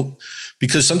I wrote,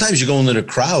 because sometimes you go into the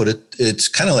crowd, it's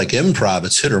kind of like improv.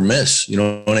 It's hit or miss. You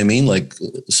know what I mean? Like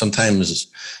sometimes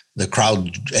the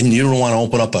crowd, and you don't want to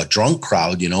open up a drunk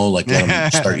crowd, you know, like let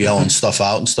them start yelling stuff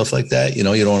out and stuff like that. You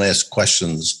know, you don't ask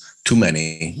questions too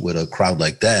many with a crowd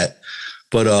like that.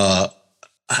 But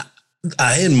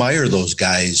I admire those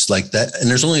guys like that. And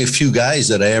there's only a few guys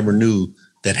that I ever knew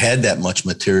that had that much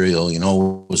material. You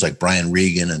know, it was like Brian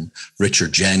Regan and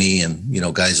Richard Jenny and, you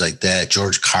know, guys like that.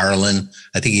 George Carlin.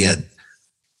 I think he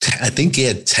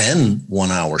had 10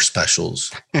 1-hour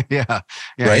specials. Yeah.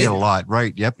 Right? He had a lot.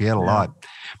 Right. Yep. He had a lot.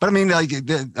 But I mean, like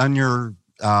on your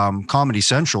Comedy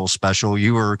Central special,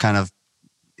 you were kind of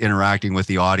interacting with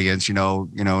the audience,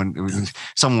 and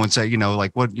someone would say,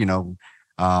 like, what do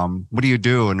you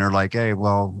do? And they're like, hey,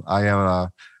 well, I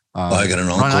have I got an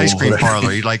uncle. Run an ice cream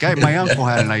parlor. You're like, hey, my uncle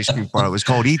had an ice cream parlor. It was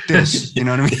called Eat This. You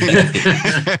know what I mean?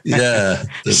 Yeah.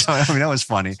 So, I mean, that was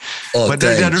funny. Oh, but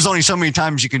there's only so many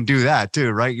times you can do that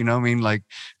too, right? You know what I mean? Like,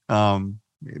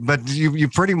 but you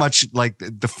pretty much, like,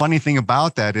 the funny thing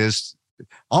about that is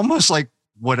almost like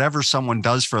whatever someone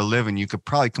does for a living, you could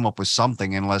probably come up with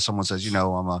something, unless someone says,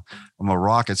 I'm a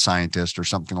rocket scientist or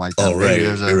something like that. Oh,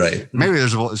 right. Maybe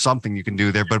there's something you can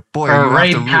do there, but boy, or a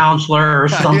rape counselor or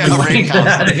something like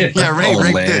that. Yeah, rape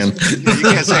man. this. You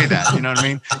can't say that. You know what I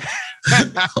mean?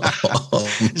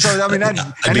 So I mean, I'd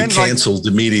be canceled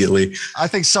immediately. I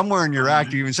think somewhere in your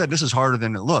act, you even said this is harder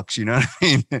than it looks. You know what I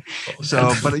mean?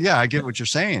 So, but yeah, I get what you're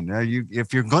saying.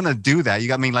 If you're gonna do that,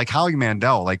 like Howie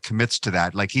Mandel, like, commits to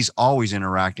that. Like, he's always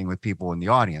interacting with people in the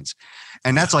audience,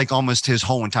 and that's like almost his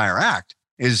whole entire act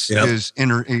is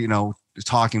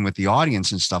talking with the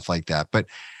audience and stuff like that. But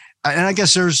and I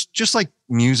guess there's, just like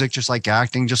music, just like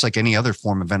acting, just like any other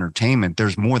form of entertainment,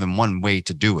 there's more than one way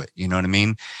to do it. You know what I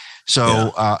mean?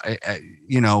 So,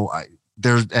 and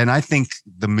I think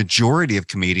the majority of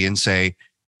comedians say,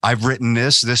 I've written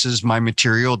this is my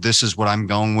material. This is what I'm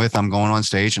going with. I'm going on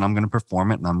stage and I'm going to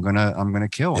perform it, and I'm going to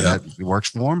kill. Yeah. And that works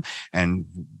for them. And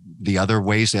the other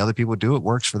ways the other people do it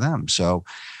works for them. So,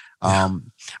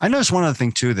 I noticed one other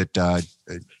thing too, that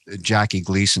Jackie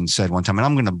Gleason said one time, and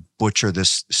I'm going to butcher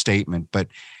this statement, but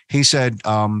he said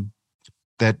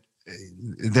that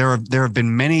there have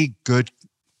been many good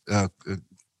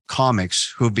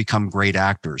comics who have become great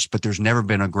actors, but there's never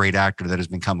been a great actor that has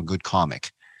become a good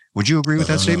comic. Would you agree with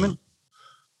that statement?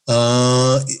 Yeah.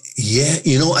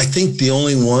 I think the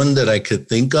only one that I could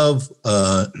think of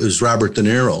is Robert De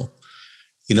Niro.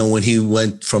 When he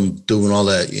went from doing all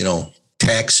that,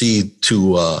 Taxi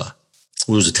to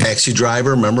was a Taxi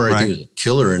Driver. Remember, I think he was a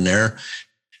killer in there.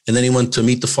 And then he went to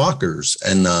Meet the Fockers,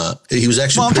 and he was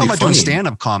actually I'm pretty talking about funny. doing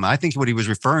stand-up comedy. I think what he was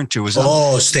referring to was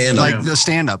stand-up. Like the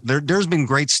stand-up. There's been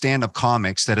great stand-up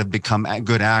comics that have become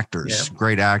good actors,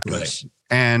 great actors,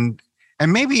 right.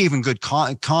 And maybe even good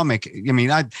comic. I mean,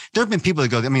 there have been people that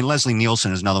go, I mean, Leslie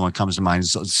Nielsen is another one that comes to mind.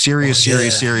 Serious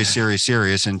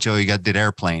until he did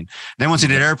Airplane. Then once he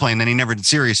did Airplane, then he never did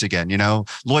Serious again.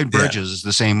 Lloyd Bridges is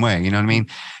the same way. You know what I mean?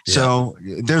 Yeah. So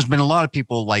there's been a lot of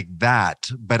people like that,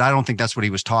 but I don't think that's what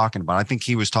he was talking about. I think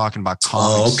he was talking about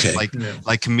comics, like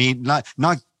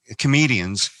not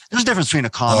comedians. There's a difference between a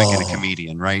comic and a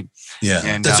comedian, right? Yeah,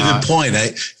 and that's a good point. I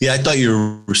thought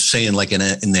you were saying like in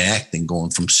the acting, going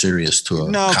from serious to a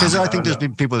no, because I think there's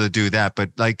been people that do that, but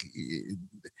like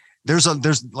there's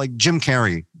like Jim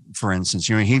Carrey, for instance.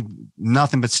 He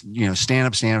nothing but stand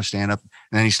up, and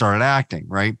then he started acting,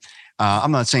 right?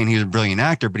 I'm not saying he's a brilliant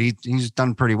actor, but he's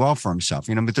done pretty well for himself,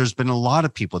 But there's been a lot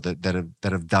of people that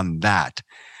have done that.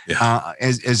 Yeah.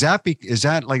 Is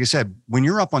that like I said, when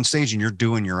you're up on stage and you're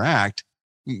doing your act,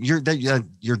 you're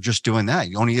just doing that.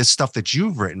 It's stuff that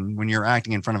you've written. When you're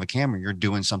acting in front of a camera, you're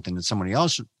doing something that somebody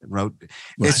else wrote.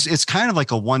 Right. It's kind of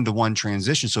like a one-to-one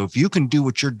transition. So if you can do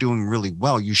what you're doing really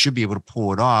well, you should be able to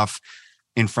pull it off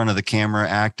in front of the camera,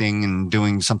 acting and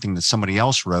doing something that somebody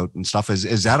else wrote and stuff.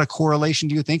 Is that a correlation,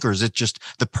 do you think? Or is it just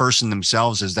the person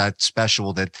themselves is that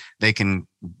special that they can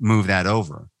move that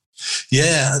over?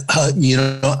 Yeah.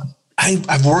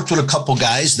 I've worked with a couple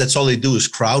guys. That's all they do is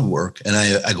crowd work. And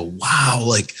I go, wow,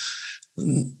 like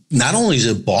not only is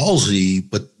it ballsy,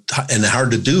 and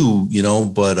hard to do,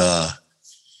 but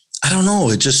I don't know.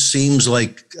 It just seems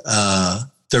like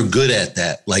they're good at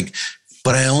that.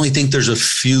 But I only think there's a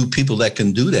few people that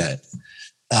can do that.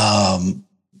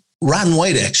 Ron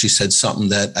White actually said something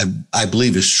that I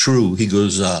believe is true. He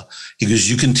goes,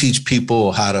 you can teach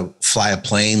people how to fly a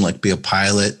plane, like be a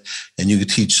pilot, and you can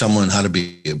teach someone how to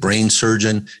be a brain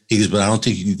surgeon. He goes, but I don't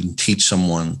think you can teach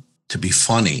someone to be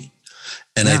funny.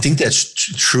 And I think that's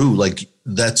true. Like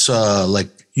that's like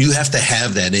you have to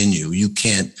have that in you. You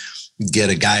can't get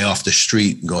a guy off the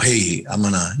street and go, hey,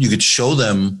 you could show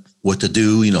them what to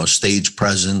do, stage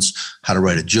presence, how to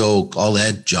write a joke, all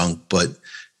that junk. But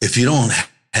if you don't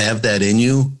have that in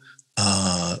you,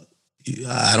 I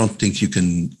don't think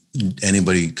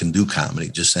anybody can do comedy,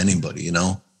 just anybody,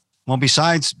 Well,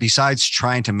 besides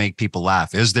trying to make people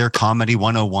laugh, is there comedy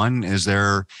 101? Is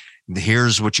there,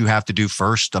 here's what you have to do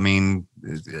first? I mean,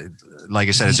 like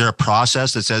I said, is there a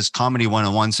process that says comedy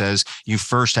 101 says you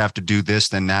first have to do this,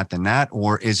 then that,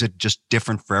 or is it just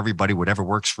different for everybody, whatever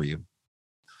works for you?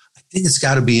 I think it's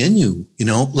got to be in you,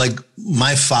 like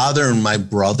my father and my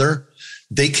brother,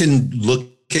 they can look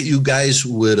at you guys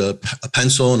with a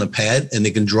pencil and a pad and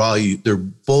they can draw you. They're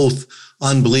both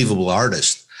unbelievable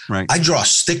artists. Right. I draw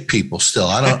stick people still.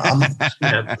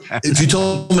 Yeah. If you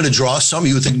told me to draw some,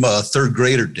 you would think a third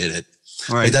grader did it.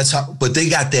 Right. Like that's how, but they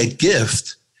got that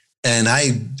gift, and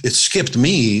it skipped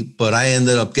me, but I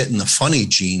ended up getting the funny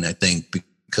gene, I think,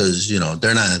 because, you know,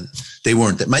 they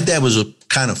weren't that. My dad was a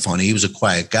kind of funny. He was a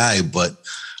quiet guy, but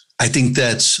I think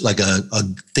that's like a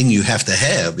thing you have to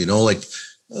have, you know,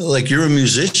 like you're a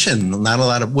musician, not a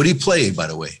lot of, what do you play, by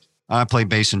the way? I play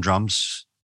bass and drums.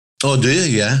 Oh, do you?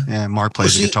 Yeah. Yeah. Mark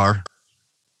plays the guitar.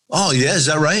 Oh, yeah. Is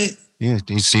that right? Yeah.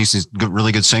 He's a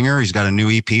really good singer. He's got a new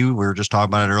EP. We were just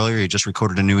talking about it earlier. He just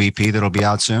recorded a new EP that'll be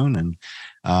out soon. And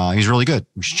he's really good.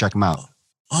 You should check him out.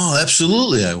 Oh,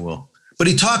 absolutely. I will. But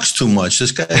he talks too much.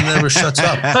 This guy never shuts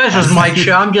up. This is Mike's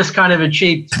show. I'm just kind of a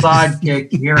cheap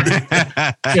sidekick here.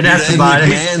 Yeah, that's about it.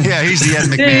 Yeah, he's the Ed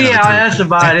McMahon. Yeah, that's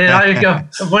about it. I go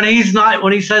when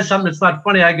he says something that's not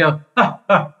funny, I go,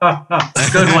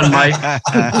 good one, Mike.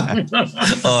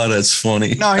 Oh, that's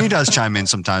funny. No, he does chime in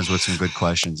sometimes with some good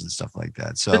questions and stuff like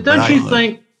that. So, but don't you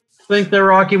think that,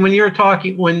 Rocky, when you're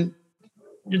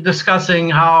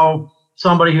discussing how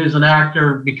somebody who's an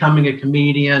actor becoming a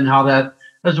comedian, how that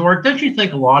has worked, don't you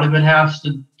think a lot of it has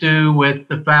to do with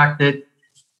the fact that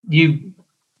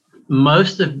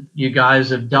most of you guys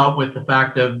have dealt with the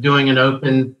fact of doing an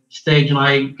open stage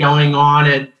night, going on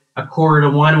at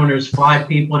 1:45 when there's 5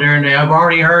 people there, and I've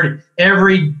already heard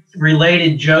every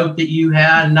related joke that you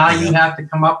had, and now you have to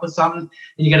come up with something,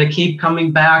 and you got to keep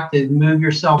coming back to move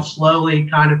yourself slowly,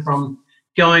 kind of from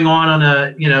going on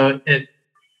at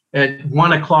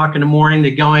 1 o'clock in the morning to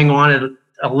going on at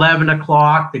 11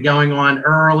 o'clock to going on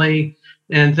early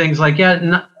and things like that.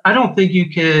 And I don't think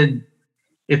you could,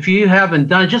 if you haven't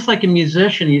done, just like a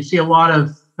musician, you see a lot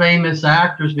of famous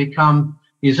actors become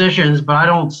musicians, but I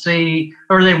don't see,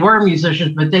 or they were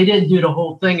musicians, but they didn't do the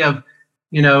whole thing of,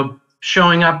 you know,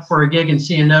 showing up for a gig and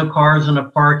seeing no cars in a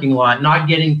parking lot, not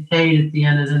getting paid at the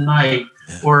end of the night,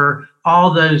 or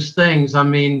all those things. I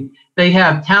mean, they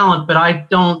have talent, but I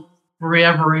don't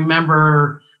ever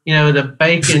remember, you know, the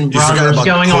Bacon brothers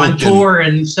going on tour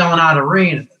and selling out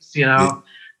arenas, you know.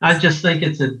 I just think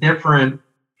it's a different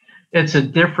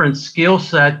skill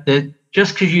set, that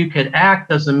just because you could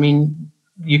act doesn't mean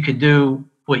you could do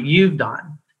what you've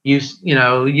done. It's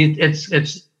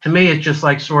to me, it's just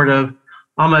like sort of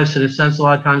almost in a sense, a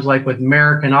lot of times like with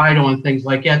American Idol and things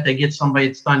like that, they get somebody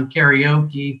that's done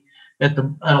karaoke at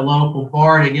a local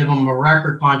bar to give them a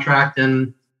record contract,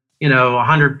 and, you know,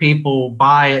 100 people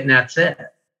buy it and that's it.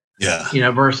 Yeah. You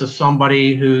know, versus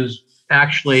somebody who's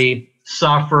actually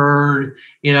suffered,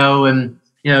 you know, and,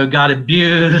 you know, got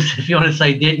abused, if you want to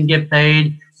say, didn't get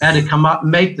paid, had to come up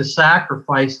and make the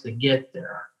sacrifice to get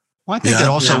there. Well, I think it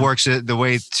also works the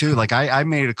way too. Like I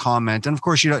made a comment, and of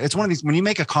course, you know, it's one of these, when you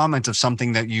make a comment of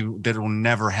something that will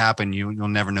never happen, you'll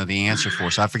never know the answer for.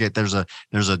 So I forget there's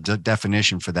a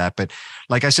definition for that. But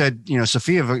like I said, you know,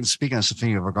 speaking of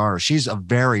Sofia Vergara, she's a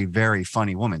very, very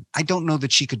funny woman. I don't know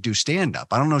that she could do stand up.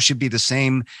 I don't know if she'd be the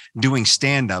same doing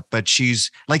stand up, but she's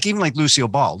like, even like Lucille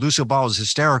Ball. Lucille Ball is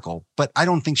hysterical, but I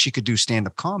don't think she could do stand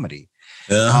up comedy.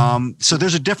 Yeah. So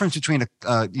there's a difference between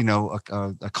a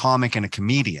comic and a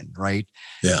comedian, right?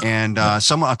 Yeah. And a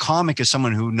comic is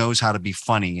someone who knows how to be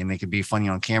funny, and they can be funny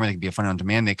on camera, they can be funny on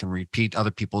demand, they can repeat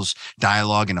other people's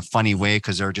dialogue in a funny way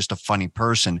because they're just a funny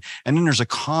person. And then there's a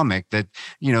comic that,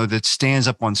 you know, that stands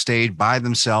up on stage by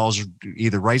themselves,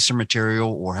 either writes their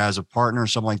material or has a partner or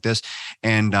something like this,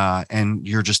 and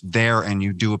you're just there and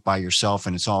you do it by yourself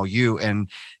and it's all you. And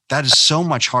that is so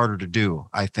much harder to do,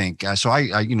 I think. So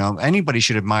I you know, anybody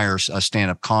should admire a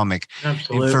stand-up comic.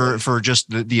 Absolutely. for just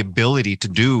the ability to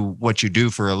do what you do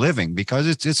for a living, because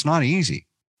it's not easy.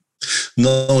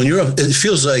 No, and it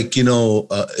feels like, you know,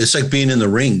 it's like being in the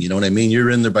ring. You know what I mean? You're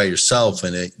in there by yourself,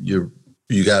 and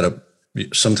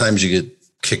sometimes you get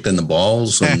kicked in the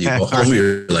balls, and you go home,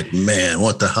 you're like, man,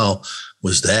 what the hell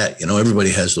was that? You know,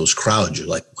 everybody has those crowds. You're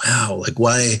like, wow, like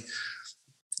why?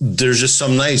 There's just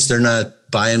some nights they're not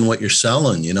buying what you're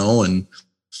selling, you know. And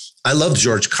I love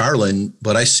George Carlin,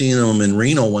 but I seen him in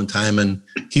Reno one time, and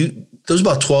there was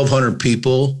about 1,200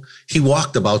 people. He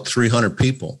walked about 300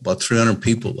 people. About 300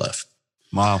 people left.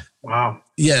 Wow.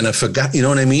 Yeah, and I forgot. You know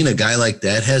what I mean? A guy like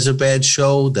that has a bad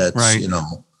show. That's right. You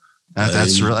know,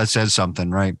 that says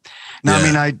something, right? Now,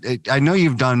 yeah. I mean, I know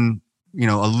you've done, you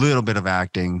know, a little bit of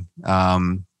acting.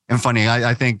 And funny,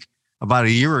 I think about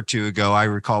a year or two ago, I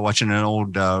recall watching an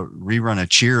old rerun of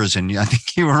Cheers, and I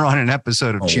think you were on an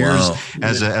episode of Cheers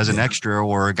as an extra,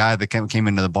 or a guy that came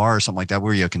into the bar or something like that.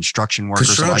 Were you a construction worker?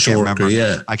 I can't remember.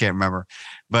 Yeah, I can't remember.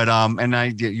 But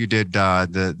you did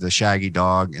the Shaggy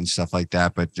Dog and stuff like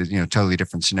that. But you know, totally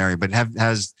different scenario. But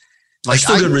I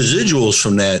still get residuals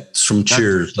from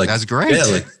Cheers. Like that's great. Yeah,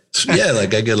 like Yeah,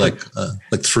 like I get like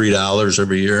 $3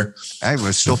 every year. I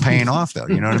was still paying off though.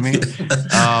 You know what I mean?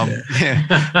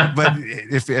 Yeah. But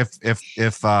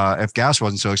if gas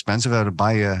wasn't so expensive, I'd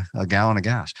buy a gallon of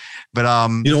gas. But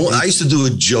you know, I used to do a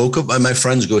joke of my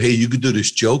friends go, "Hey, you could do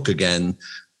this joke again."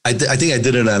 I think I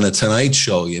did it on a Tonight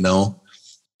Show. You know,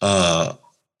 I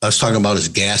was talking about is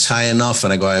gas high enough,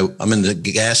 and I go, I'm in the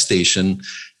gas station,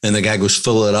 and the guy goes,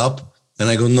 "Fill it up." And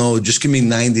I go, "No, just give me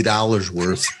 $90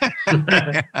 worth." I go,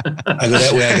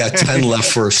 that way I got 10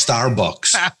 left for a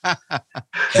Starbucks.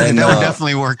 And that would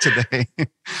definitely work today.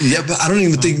 Yeah, but I don't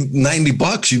even think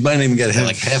 $90. You might even get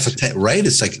like half a tank, right?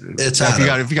 It's like, it's if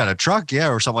you got a truck, yeah,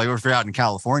 or something like, or if you're out in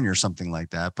California or something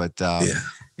like that. But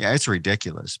yeah, it's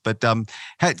ridiculous. But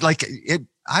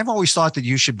I've always thought that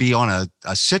you should be on a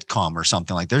sitcom or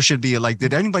something. Like there should be like,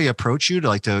 did anybody approach you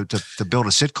to build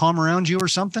a sitcom around you or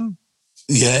something?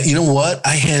 Yeah, you know what?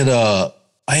 I had a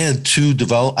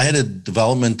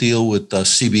development deal with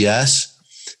CBS,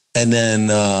 and then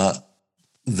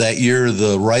that year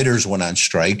the writers went on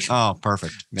strike. Oh,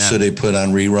 perfect. Yeah. So they put on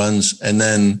reruns, and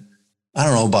then I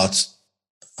don't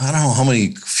know how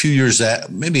many few years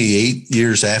maybe 8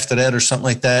 years after that or something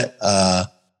like that. I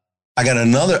had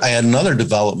another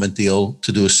development deal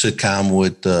to do a sitcom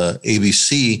with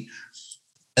ABC,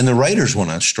 and the writers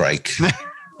went on strike.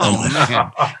 Oh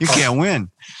man, you can't win.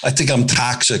 I think I'm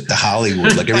toxic to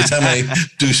Hollywood. Like every time I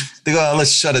do, they go,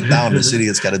 let's shut it down. This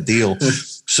idiot's got a deal.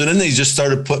 So then they just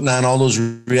started putting on all those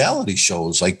reality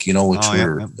shows, like, you know, which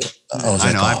were. Yeah.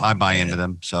 I know. I buy into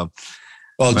them. So.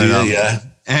 Oh, do you?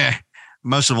 Yeah.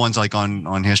 Most of the ones like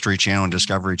on History Channel and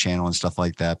Discovery Channel and stuff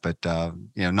like that, but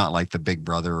not like the Big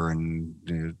Brother and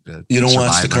you don't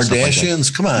watch the Kardashians?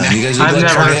 Like Come on, you guys are like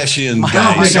Kardashian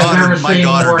guys. My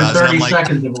daughter does. 30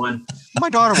 seconds of one. My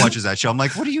daughter watches that show. I'm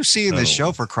like, what do you see in this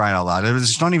show, for crying out loud?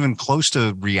 It's not even close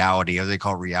to reality, as they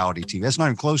call reality TV. That's not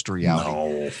even close to reality.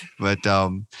 No. But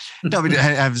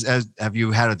have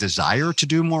you had a desire to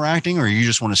do more acting, or you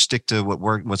just want to stick to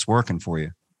what's working for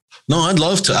you? No, I'd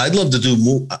love to. I'd love to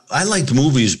do. I liked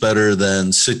movies better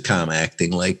than sitcom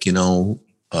acting. Like, you know,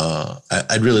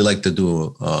 I'd really like to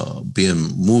do be in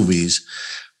movies.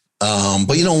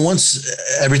 But you know, once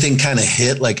everything kind of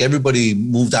hit, like everybody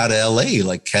moved out of LA,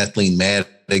 like Kathleen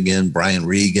Madigan, Brian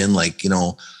Regan, like, you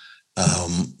know,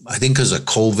 I think because of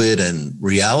COVID and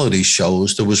reality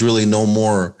shows, there was really no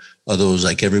more of those,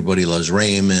 like Everybody Loves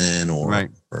Raymond or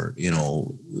you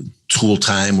know, Tool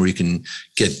Time, where you can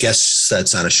get guest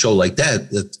sets on a show like that.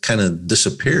 That kind of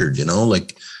disappeared, you know,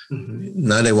 like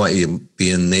now they want you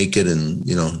being naked and,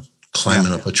 you know,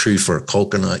 climbing up a tree for a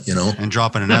coconut, you know, and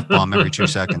dropping an F-bomb every 2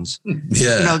 seconds.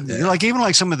 Yeah. You know, like even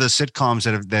like some of the sitcoms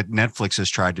that Netflix has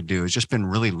tried to do has just been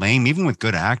really lame, even with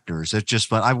good actors. It's just,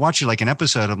 but I watch like an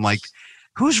episode, I'm like,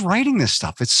 who's writing this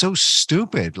stuff? It's so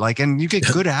stupid. Like, and you get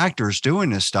good actors doing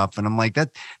this stuff. And I'm like,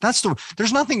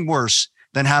 there's nothing worse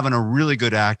than having a really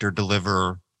good actor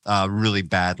deliver really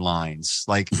bad lines.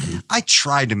 Like I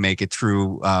tried to make it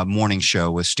through Morning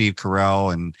Show with Steve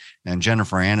Carell and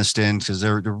Jennifer Aniston, because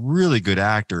they're really good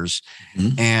actors.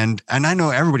 And I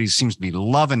know everybody seems to be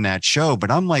loving that show,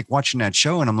 but I'm like watching that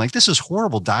show and I'm like, this is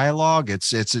horrible dialogue.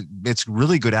 It's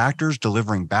really good actors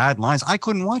delivering bad lines. I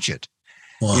couldn't watch it.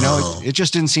 Wow. You know, it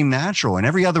just didn't seem natural. And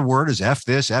every other word is F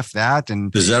this, F that.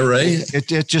 And is that right?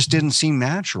 It just didn't seem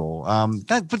natural.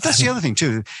 But that's the other thing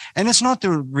too. And it's not the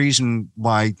reason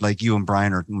why, like, you and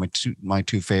Brian are my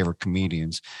two favorite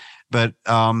comedians. But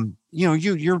you know,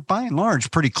 you're by and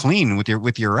large pretty clean with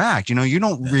your act. You know, you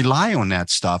don't rely on that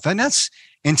stuff. And that's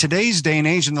in today's day and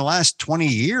age, in the last 20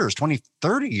 years,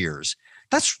 30 years.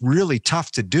 That's really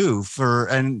tough to do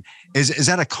and is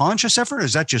that a conscious effort, or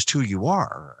is that just who you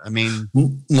are? I mean,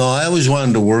 no, I always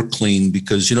wanted to work clean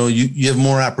because, you know, you have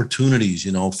more opportunities,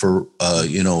 you know, for,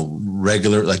 you know,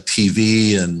 regular like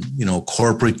TV and, you know,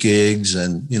 corporate gigs.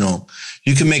 And, you know,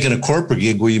 you can make it a corporate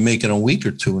gig where you make it a week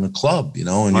or two in a club, you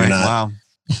know, and you're not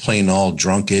playing all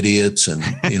drunk idiots and,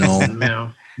 you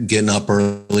know, getting up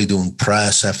early doing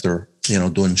press after, you know,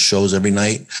 doing shows every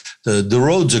night. The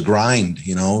road's a grind,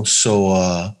 you know?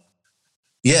 So,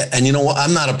 yeah. And you know what?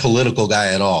 I'm not a political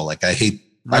guy at all. Like I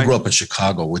grew up in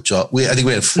Chicago, which I think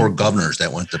we had 4 governors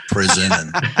that went to prison,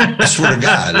 and I swear to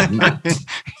God,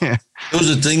 there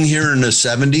was a thing here in the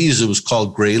 70s. It was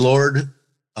called Greylord.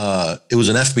 It was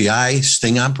an FBI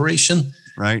sting operation.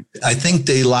 Right. I think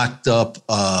they locked up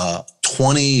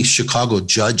 20 Chicago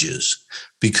judges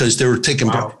because they were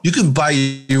taking, you can buy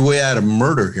your way out of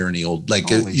murder here in the old, like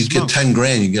you get 10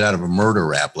 grand, you get out of a murder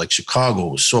rap. Like Chicago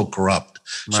was so corrupt.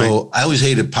 Right. So I always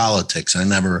hated politics.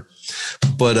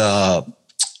 But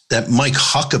that Mike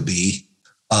Huckabee,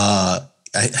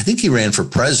 I think he ran for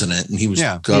president, and he was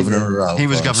governor. He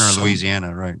was governor of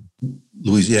Louisiana, right?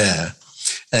 Louisiana.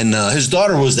 And his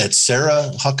daughter was that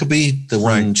Sarah Huckabee, the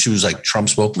one she was like Trump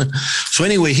spokesman. So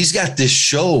anyway, he's got this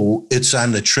show. It's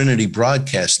on the Trinity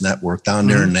Broadcast Network down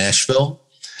there in Nashville.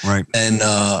 Right. And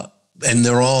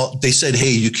they said,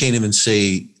 hey, you can't even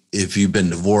say if you've been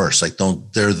divorced. Like,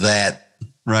 they're that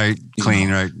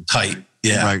clean, tight.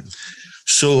 Yeah. Right.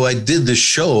 So I did this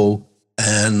show,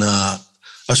 and I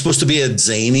was supposed to be at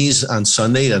Zany's on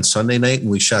Sunday night. And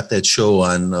we shot that show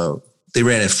on, they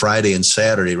ran it Friday and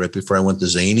Saturday right before I went to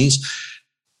Zany's.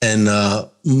 And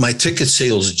my ticket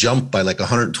sales jumped by like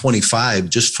 125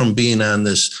 just from being on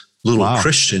this little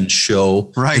Christian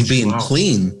show and being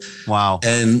clean. Wow.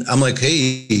 And I'm like,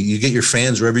 hey, you get your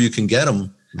fans wherever you can get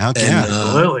them. Okay.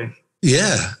 Absolutely.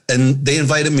 Yeah. And they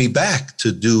invited me back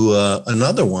to do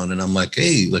another one. And I'm like,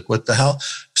 hey, like, what the hell?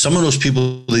 Some of those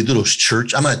people, they do those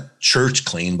church. I'm not church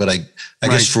clean, but I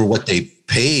guess for what they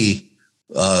pay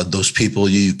those people,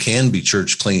 you can be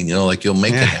church clean, like you'll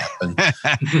make it happen.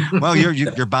 Well,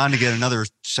 you're bound to get another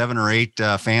 7 or 8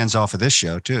 fans off of this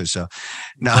show too. So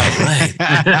no,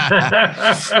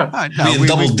 be in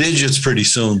double digits pretty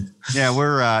soon. Yeah,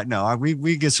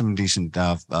 we get some decent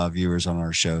viewers on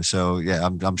our show. So yeah,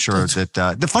 I'm sure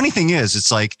that the funny thing is,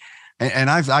 it's like, and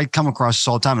I come across this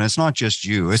all the time, and it's not just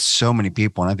you, it's so many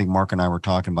people. And I think Mark and I were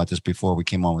talking about this before we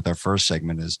came on with our first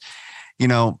segment is,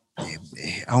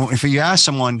 if you ask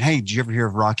someone, hey, did you ever hear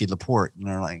of Rocky Laporte? And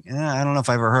they're like, I don't know if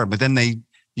I ever heard. But then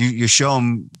you show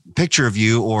them a picture of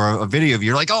you or a video of you.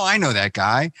 You're like, oh, I know that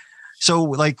guy.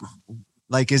 So I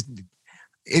guess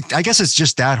it's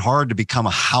just that hard to become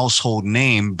a household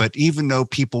name. But even though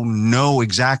people know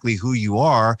exactly who you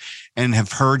are and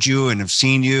have heard you and have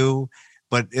seen you,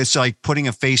 but it's like putting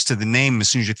a face to the name as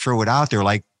soon as you throw it out there.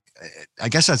 Like, I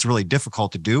guess that's really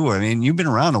difficult to do. I mean, you've been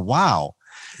around a while.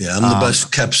 Yeah, I'm the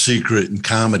best kept secret in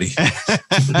comedy.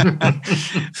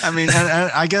 I mean,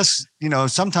 and I guess,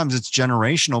 sometimes it's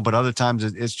generational, but other times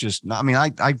it's just not. I mean,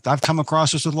 I've come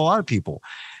across this with a lot of people,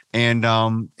 and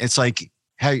it's like,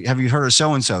 hey, have you heard of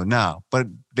so-and-so? No, but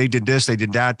they did this, they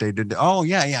did that, they did. Oh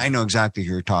yeah, I know exactly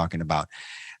who you're talking about.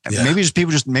 Yeah.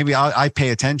 Maybe I pay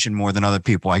attention more than other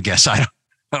people, I guess. I don't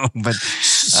know, but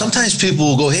sometimes people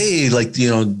will go, hey, like,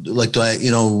 do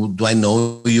I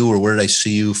know you, or where did I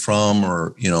see you from?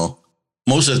 Or,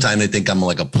 most of the time they think I'm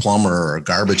like a plumber or a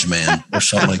garbage man or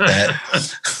something like that.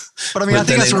 But I mean, I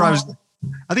think that's where I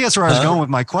was going with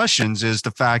my questions, is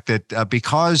the fact that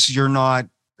because you're not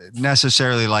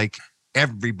necessarily like,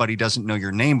 everybody doesn't know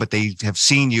your name, but they have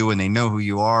seen you and they know who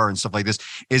you are and stuff like this.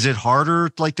 Is it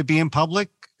harder like to be in public,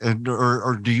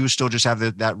 or do you still just have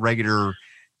that regular,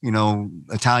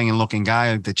 Italian looking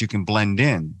guy that you can blend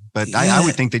in? But yeah. I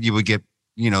would think that you would get,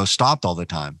 stopped all the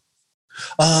time.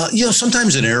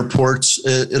 Sometimes in airports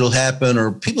it'll happen,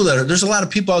 or there's a lot of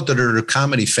people out there that are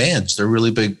comedy fans. They're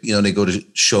really big, they go to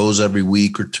shows every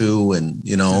week or two, and,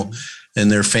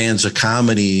 and they're fans of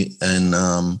comedy. And,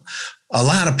 a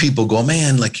lot of people go,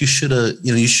 man, like you should have,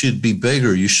 you should be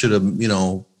bigger. You should have,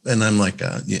 and I'm like,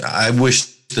 I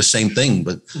wish the same thing,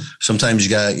 but sometimes you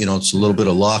got, it's a little bit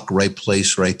of luck, right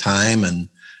place, right time. And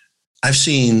I've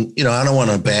seen, I don't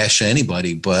want to bash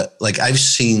anybody, but like I've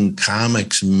seen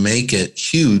comics make it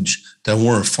huge that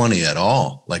weren't funny at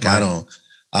all. Like, right. I don't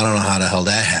know how the hell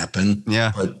that happened.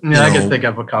 Yeah. But, I can think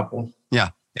of a couple.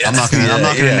 Yeah. I'm not going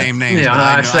to name names.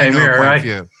 Yeah, same here, right?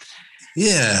 Few.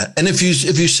 Yeah. And if you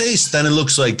say, then it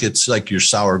looks like it's like your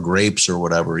sour grapes or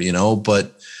whatever,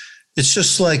 but it's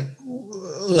just like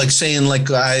saying like,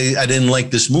 I didn't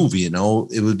like this movie,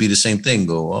 it would be the same thing.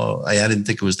 Go, oh, I didn't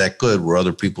think it was that good, where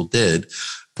other people did.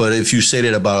 But if you say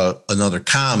that about another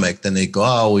comic, then they go,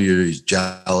 oh, well, you're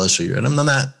jealous, and I'm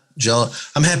not jealous.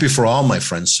 I'm happy for all my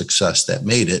friends' success that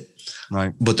made it.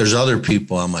 Right. But there's other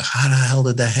people I'm like, how the hell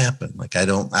did that happen? Like, I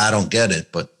don't get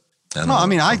it, but I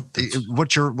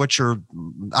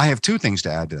have two things to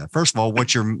add to that. First of all,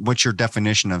 what's your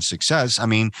definition of success? I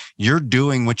mean, you're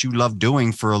doing what you love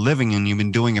doing for a living, and you've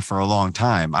been doing it for a long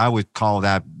time. I would call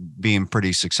that being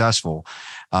pretty successful.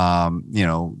 Have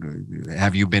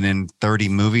you been in 30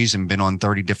 movies and been on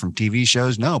 30 different TV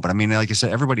shows? No, but I mean, like I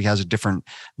said, everybody has a different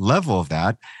level of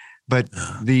that. But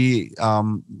the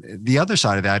other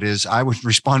side of that is, I would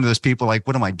respond to those people like,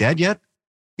 what, am I dead yet?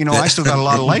 I still got a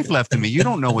lot of life left in me. You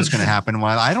don't know what's going to happen in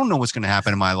my life. I don't know what's going to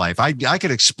happen in my life. I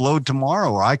could explode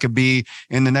tomorrow, or I could be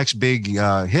in the next big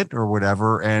hit or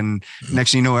whatever. And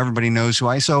next thing you know, everybody knows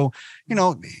who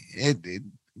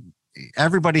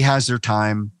everybody has their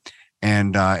time,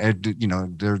 and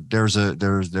there's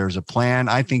a plan.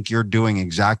 I think you're doing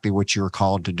exactly what you're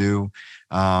called to do.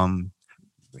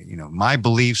 my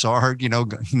beliefs are,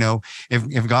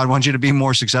 if God wants you to be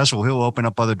more successful, he'll open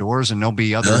up other doors and there'll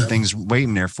be other things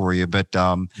waiting there for you. But,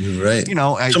 you're right.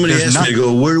 Somebody asked me to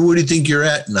go, where do you think you're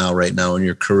at right now in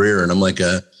your career? And I'm like,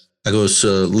 I go, it's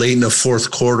late in the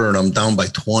fourth quarter and I'm down by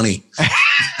 20.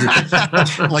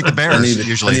 Like the Bears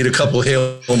usually. I need a couple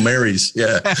Hail Marys.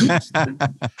 Yeah.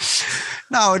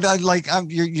 No,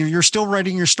 you're still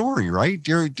writing your story, right?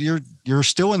 You're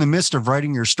still in the midst of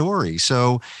writing your story.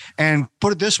 So, and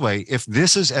put it this way, if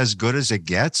this is as good as it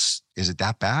gets, is it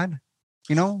that bad?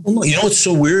 Well, what's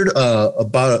so weird?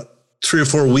 About 3 or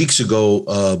 4 weeks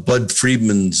ago, Bud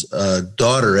Friedman's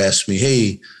daughter asked me,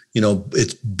 hey,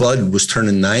 it's Bud was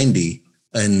turning 90.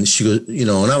 And she goes,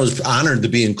 and I was honored to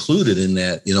be included in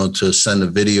that, to send a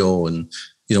video and,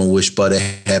 wish Bud a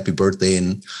happy birthday.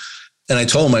 And I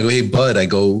told him, I go, hey, Bud, I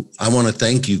want to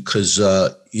thank you because,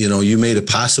 you made it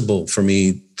possible for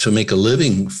me to make a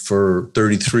living for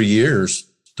 33 years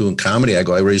doing comedy. I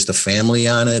raised a family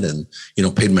on it and,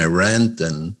 paid my rent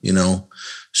and,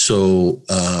 so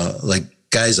like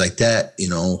guys like that,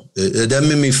 that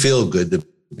made me feel good to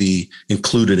be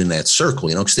included in that circle,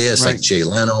 because they asked like Jay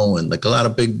Leno and like a lot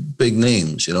of big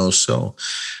names, so,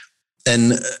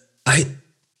 and I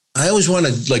always want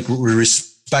to like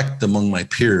respect among my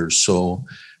peers. So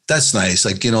that's nice.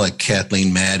 Like, like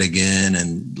Kathleen Madigan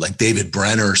and like David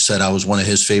Brenner said I was one of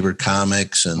his favorite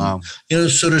comics. And,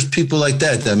 so there's people like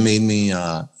that made me,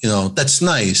 that's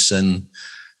nice. And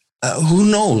who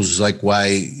knows, like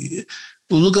why,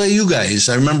 look at you guys.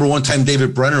 I remember one time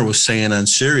David Brenner was saying on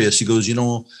Sirius, he goes,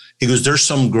 there's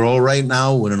some girl right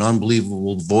now with an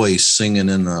unbelievable voice singing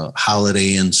in a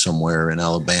Holiday Inn somewhere in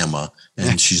Alabama,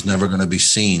 and she's never going to be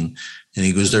seen. And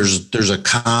he goes, there's a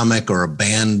comic or a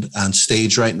band on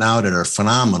stage right now that are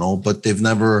phenomenal, but they've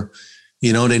never,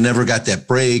 they never got that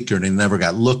break or they never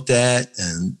got looked at.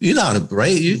 And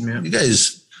right? You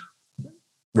guys,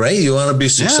 right? You want to be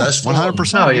successful.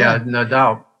 100%. Oh yeah, no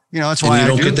doubt. That's why you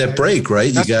don't get that break,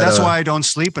 right? That's why I don't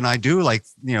sleep and I do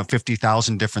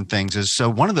 50,000 different things. So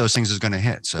one of those things is going to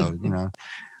hit. So,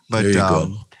 but there you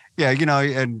go. Yeah,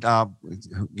 and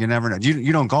you never know.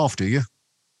 You don't golf, do you?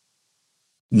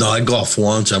 No, I golfed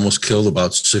once. I almost killed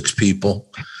about 6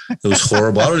 people. It was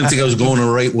horrible. I don't even think I was going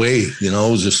the right way. It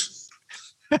was just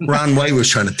Ron White was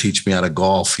trying to teach me how to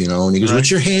golf, and he goes, what's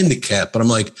your handicap? And I'm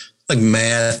like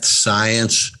math,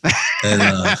 science. And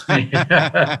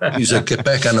he's like, get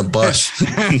back on the bus.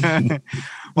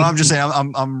 Well, I'm just saying,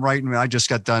 I'm writing. I just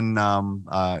got done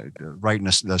writing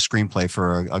the screenplay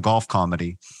for a golf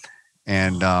comedy,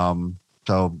 and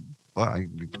so I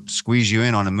squeeze you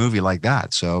in on a movie like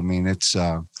that. So I mean, it's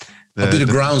I'll be the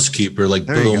groundskeeper like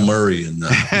Bill Murray and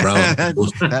Brown.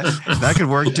 that could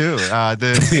work too.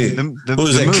 What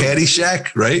was that,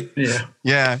 Caddyshack, right?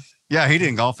 Yeah, he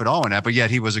didn't golf at all in that, but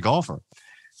yet he was a golfer.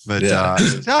 But I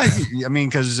mean,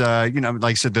 because like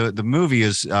I said, the movie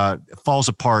falls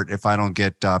apart if I don't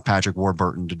get Patrick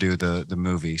Warburton to do the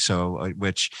movie. So,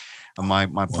 which my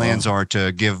plans are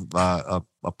to give a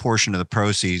portion of the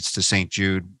proceeds to St.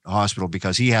 Jude Hospital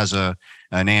because he has an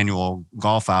annual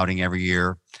golf outing every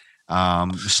year.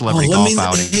 Celebrity golf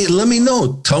outing. Hey, let me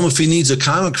know. Tell him if he needs a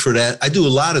comic for that. I do a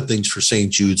lot of things for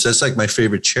St. Jude's. That's like my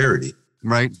favorite charity.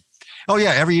 Right. Oh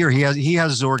yeah, every year he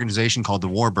has his organization called the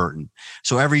Warburton.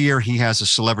 So every year he has a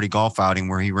celebrity golf outing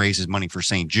where he raises money for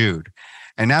St. Jude.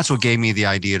 And that's what gave me the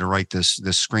idea to write this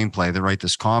screenplay, to write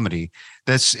this comedy.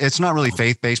 It's not really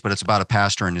faith-based, but it's about a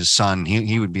pastor and his son.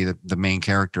 He would be the main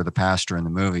character, the pastor in the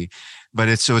movie. But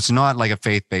it's not like a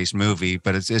faith-based movie,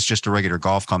 but it's just a regular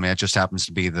golf comedy. It just happens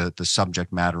to be the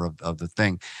subject matter of the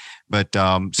thing. But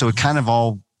so it kind of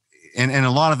all, and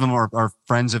a lot of them are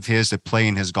friends of his that play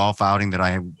in his golf outing that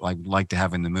I like to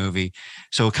have in the movie.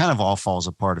 So it kind of all falls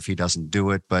apart if he doesn't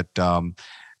do it. But I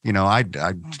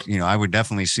would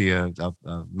definitely see I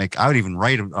would even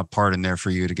write a part in there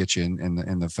for you to get you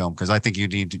in the film, because I think you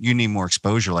need more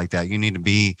exposure like that. You need to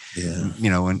be,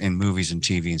 in movies and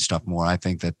TV and stuff more. I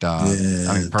think that. I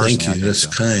mean, thank you. That's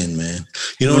kind, man.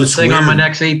 You want to sing on my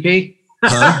next EP?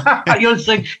 Huh? You want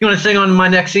to sing on my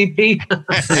next EP?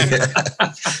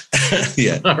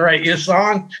 Yeah. All right, your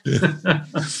song.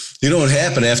 You know what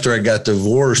happened after I got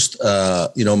divorced? My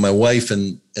wife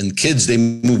and kids, they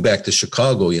moved back to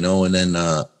Chicago, and then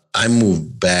I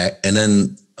moved back. And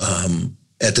then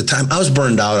at the time I was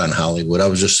burned out on Hollywood. I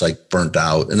was just like burnt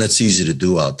out, and that's easy to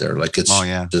do out there. Like it's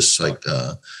just like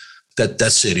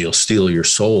that city will steal your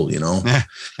soul, Yeah,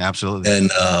 absolutely.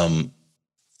 And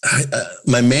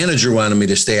my manager wanted me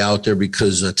to stay out there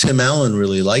because Tim Allen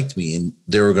really liked me, and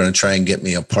they were going to try and get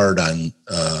me a part on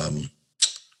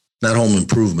not Home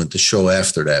Improvement, the show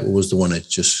after that. What was the one that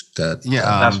just got? Yeah,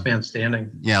 Last Man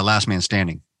Standing. Yeah, Last Man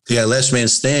Standing. Yeah, Last Man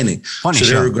Standing. Funny so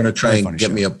show. they were going to try Very and funny get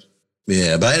show. me up.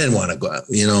 Yeah, but I didn't want to go out.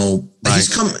 You know, Right.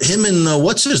 he's come. Him and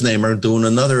what's his name are doing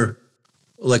another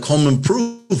like Home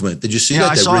Improvement. Did you see Yeah,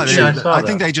 that? I That saw it. Richard- Yeah, I saw I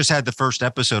think that. they just had the first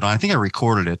episode on. I think I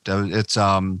recorded it. It's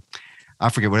I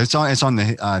forget what it's on. It's on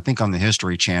the I think on the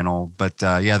History Channel. But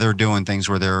yeah, they're doing things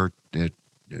where they're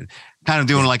kind of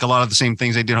doing like a lot of the same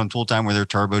things they did on Tool Time, where they're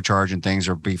turbocharging things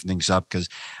or beefing things up. Because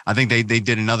I think they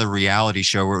did another reality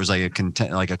show where it was like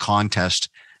a contest.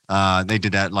 They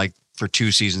did that like for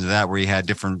 2 seasons of that, where you had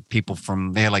different people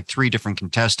they had like 3 different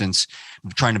contestants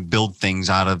trying to build things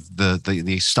out of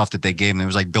the stuff that they gave them. It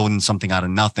was like building something out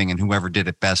of nothing, and whoever did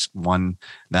it best won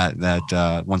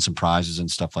won some prizes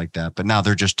and stuff like that. But now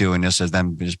they're just doing this as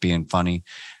them just being funny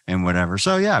and whatever.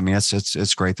 So yeah, I mean,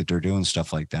 it's great that they're doing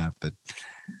stuff like that. But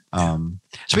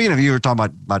speaking of, you were talking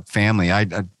about family. You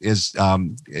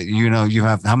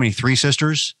have how many? 3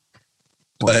 sisters?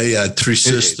 yeah, 3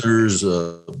 sisters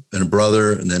and a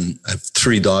brother, and then I have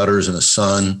 3 daughters and a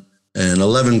son, and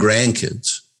 11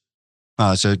 grandkids.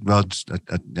 So well,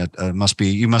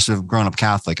 you must have grown up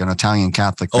Catholic, an Italian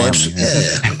Catholic Oh, family. absolutely.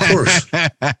 Yeah, of course. I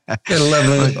got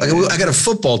 11. I got a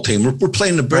football team. We're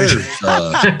playing the Bears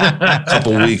a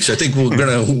couple weeks. I think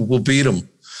we'll beat them.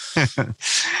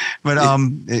 But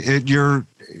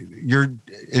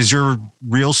is your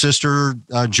real sister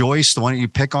Joyce the one that you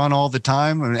pick on all the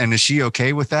time, and is she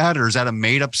okay with that, or is that a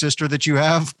made up sister that you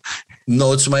have?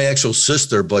 No, it's my actual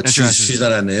sister, but she's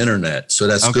not on the internet, so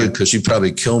that's good because she'd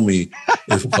probably kill me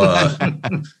if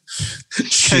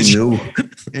she knew.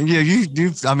 Yeah,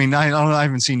 you. I mean, I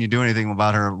haven't seen you do anything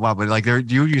about her in a while, but like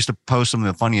you used to post some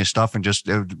of the funniest stuff and just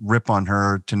rip on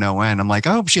her to no end. I'm like,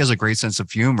 I hope she has a great sense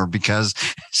of humor, because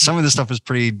some of this stuff is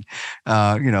pretty,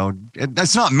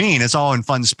 that's not mean. It's all in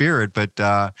fun spirit, but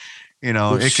it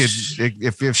could,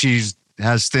 if she's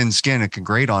has thin skin, it can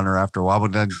grate on her after a while.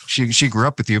 But then she grew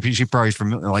up with you. She probably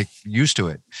familiar, like used to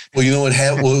it. Well, you know what?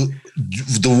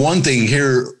 The one thing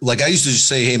here, like I used to just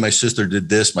say, "Hey, my sister did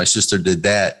this, my sister did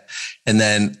that," and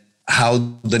then how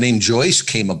the name Joyce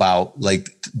came about. Like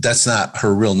that's not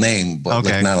her real name, but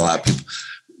like not a lot of people.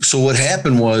 So what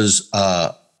happened was,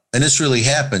 and this really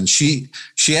happened. She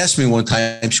asked me one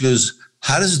time. She goes,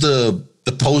 "How does the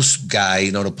post guy,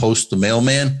 the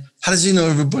mailman, how does he know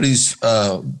everybody's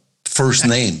first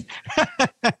name?"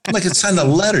 I'm like, it's on the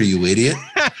letter, you idiot.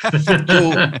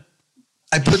 So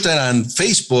I put that on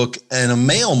Facebook, and a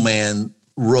mailman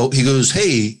wrote, he goes,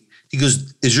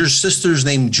 is your sister's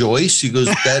name Joyce? He goes,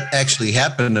 that actually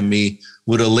happened to me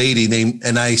with a lady named,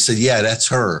 and I said, yeah, that's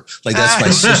her. Like, that's my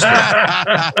sister.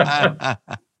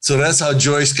 So that's how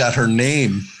Joyce got her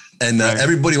name. And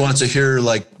everybody wants to hear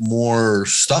like more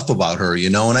stuff about her,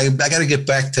 and I got to get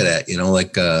back to that,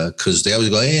 because they always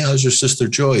go, "Hey, how's your sister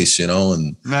Joyce?"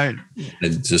 and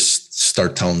just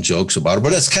start telling jokes about her.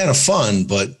 But that's kind of fun.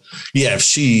 But yeah, if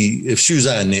she was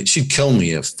on it, she'd kill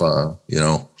me if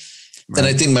And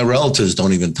I think my relatives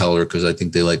don't even tell her because I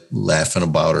think they like laughing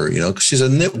about her, because she's a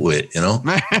nitwit,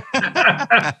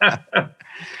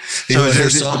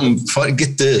 Here's something fun.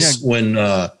 Get this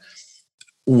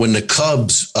when the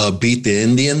Cubs beat the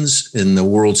Indians in the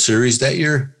World Series that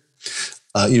year,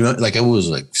 like I was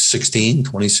like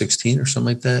 2016 or something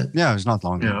like that. Yeah, it was not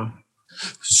long ago.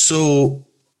 So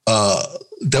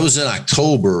that was in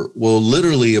October. Well,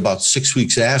 literally about 6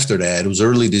 weeks after that, it was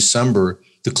early December,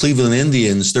 the Cleveland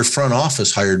Indians, their front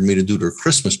office hired me to do their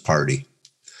Christmas party.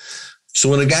 So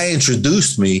when the guy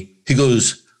introduced me, he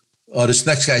goes, "Oh, this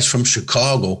next guy's from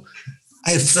Chicago."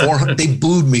 I had 400. They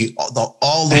booed me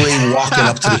all the way walking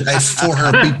up to I had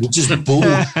 400 people just booed.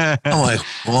 I'm like,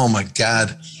 oh my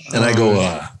God. And I go,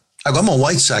 I'm a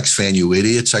White Sox fan, you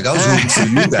idiots. Like I was rooting for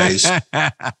you guys.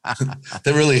 That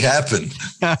really happened.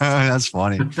 That's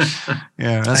funny.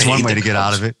 Yeah, that's one way to get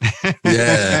out of it.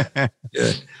 Yeah.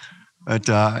 But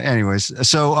anyways,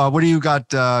 so what do you got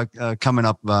coming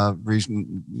up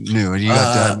new? You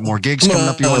got more gigs coming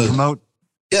up you want to promote?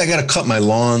 Yeah, I got to cut my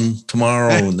lawn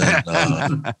tomorrow, and then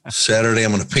Saturday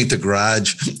I'm going to paint the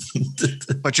garage.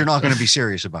 But you're not going to be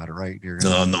serious about it, right?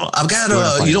 No. I've got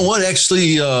you know what?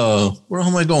 Actually, where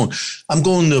am I going? I'm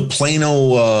going to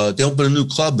Plano. They opened a new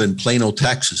club in Plano,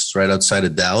 Texas, right outside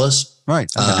of Dallas.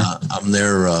 Right. Okay. I'm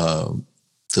there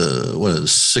the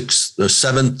 6th or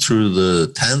 7th through the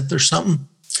 10th or something.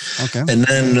 Okay. And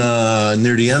then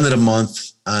near the end of the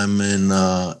month, I'm in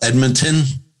Edmonton,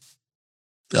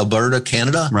 Alberta,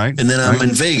 Canada. Right. And then I'm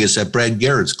in Vegas at Brad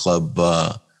Garrett's club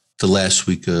the last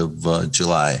week of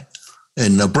July.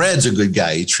 And Brad's a good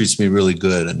guy. He treats me really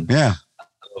good. And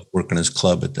working his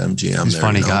club at the MGM. He's a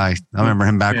funny guy. I remember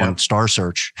him back Yeah. on Star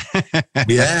Search.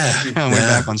 Yeah. Way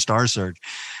back on Star Search.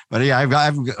 But yeah, I've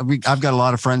got a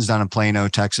lot of friends down in Plano,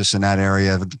 Texas, in that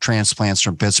area, transplants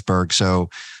from Pittsburgh. So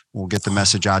we'll get the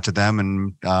message out to them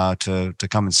and to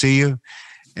come and see you.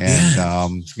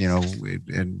 And you know,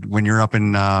 and when you're up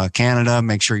in Canada,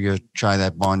 make sure you try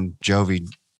that Bon Jovi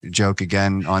joke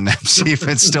again on them, see if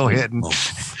it's still hitting.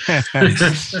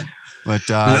 But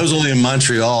I was only in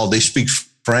Montreal. They speak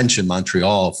French in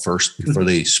Montreal first before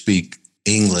they speak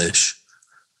English.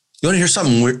 You want to hear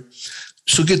something weird?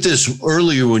 So get this,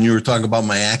 earlier when you were talking about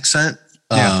my accent,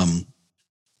 I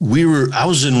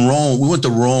was in Rome. We went to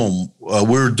Rome.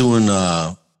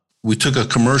 We took a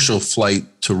commercial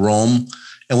flight to Rome,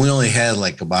 and we only had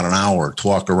like about an hour to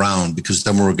walk around, because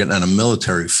then we were getting on a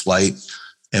military flight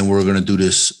and we were going to do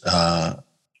this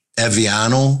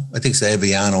Aviano. I think it's the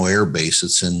Aviano Air Base.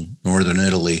 It's in northern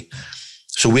Italy.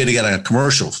 So we had to get on a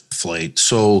commercial flight.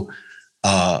 So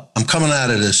I'm coming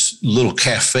out of this little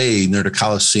cafe near the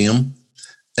Coliseum,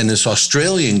 and this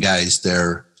Australian guy's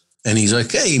there, and he's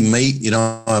like, "Hey, mate, you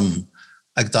know,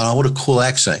 I thought, oh, what a cool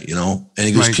accent, you know?" And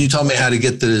he goes, "Can you tell me how to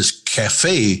get to this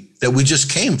cafe that we just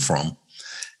came from?"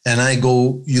 And I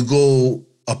go, "You go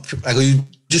up." I go, "You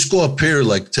just go up here,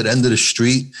 like to the end of the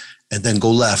street, and then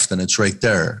go left, and it's right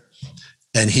there."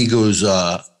 And he goes,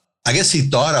 I guess he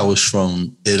thought I was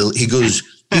from Italy. He goes,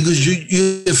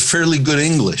 you have fairly good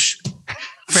English.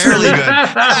 Fairly good.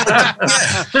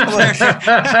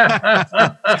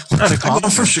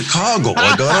 I'm from Chicago.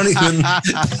 I don't even,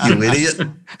 you idiot.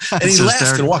 And he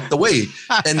laughed and walked away.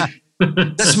 And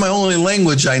that's my only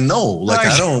language I know. Like,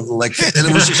 I don't like, and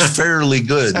it was just fairly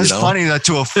good. That's you know? funny that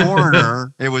to a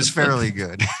foreigner, it was fairly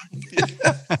good.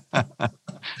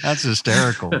 That's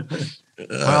hysterical.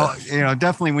 Well, you know,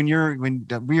 definitely when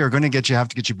we are going to have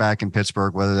to get you back in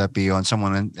Pittsburgh, whether that be on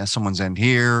someone's end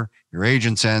here, your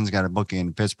agent's end's got to book you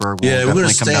in Pittsburgh. We're going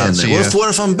to stay in there. What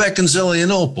if I'm back in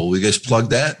Zelienople? We guys plug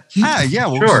that? Yeah,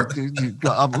 well, sure.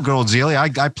 Good old Zelia.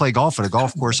 I play golf at a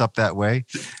golf course up that way.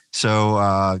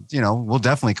 So, you know, we'll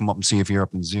definitely come up and see if you're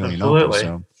up in Zelienople. Absolutely.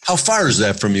 So. How far is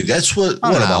that from you? That's what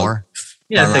About an about? hour.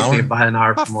 Yeah, it takes me hour? about an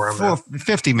hour About from where I'm at.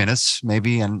 50 minutes,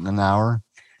 maybe an hour.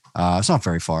 It's not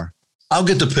very far. I'll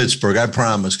get to Pittsburgh, I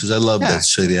promise, because I love that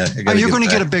city. You're going to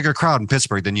get a bigger crowd in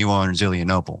Pittsburgh than you are in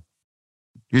Zelienople.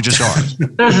 You just are.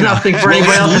 There's nothing for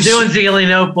anybody else to do in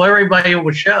Zelienople. Everybody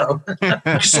will show.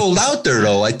 We sold out there,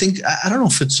 though. I think, I don't know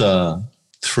if it's a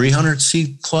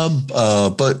 300-seat club,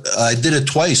 but I did it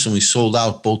twice, and we sold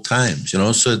out both times, you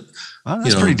know? So,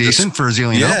 that's pretty decent for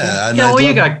Zelienople. Yeah. Yeah, well,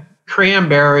 you got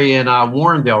Cranberry and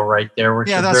Warrendale right there, which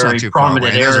are that's not very too far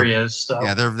prominent away. areas. So.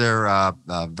 Yeah, they're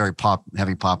very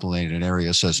heavy populated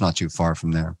areas, so it's not too far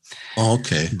from there. Oh,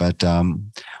 okay. But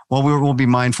well, we'll be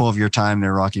mindful of your time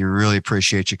there, Rocky. We really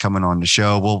appreciate you coming on the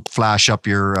show. We'll flash up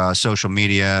your social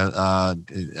media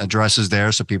addresses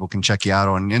there so people can check you out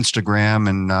on Instagram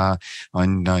and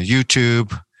on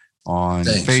YouTube, on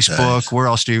Facebook. Guys. Where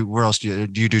else do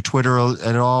you do Twitter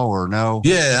at all or no?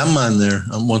 Yeah, I'm on there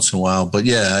once in a while, but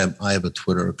yeah, I have a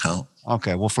Twitter account.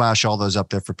 Okay, we'll flash all those up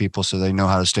there for people so they know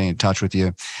how to stay in touch with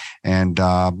you. And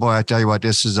boy, I tell you what,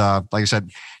 this is like I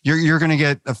said, you're going to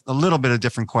get a little bit of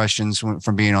different questions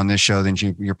from being on this show than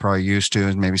you're probably used to,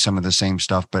 and maybe some of the same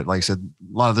stuff. But like I said,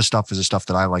 a lot of the stuff is the stuff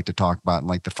that I like to talk about and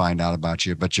like to find out about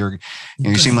you. But you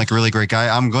seem like a really great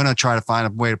guy. I'm going to try to find a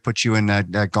way to put you in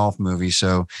that golf movie.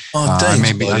 So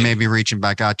thanks, I may be reaching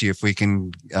back out to you if we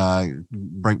can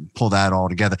pull that all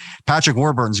together. Patrick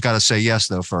Warburton's got to say yes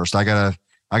though first. I got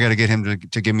to get him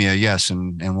to give me a yes,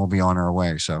 and we'll be on our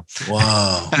way. So,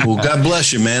 wow. Well, God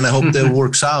bless you, man. I hope that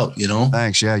works out, you know?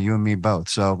 Thanks. Yeah, you and me both.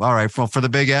 So, all right. Well, for the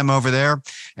Big M over there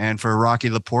and for Rocky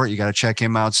Laporte, you got to check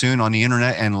him out soon on the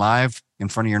internet and live in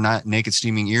front of your naked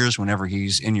steaming ears whenever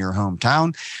he's in your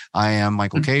hometown. I am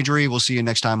Michael Cagery. We'll see you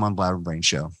next time on Blabberbrain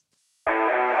Show.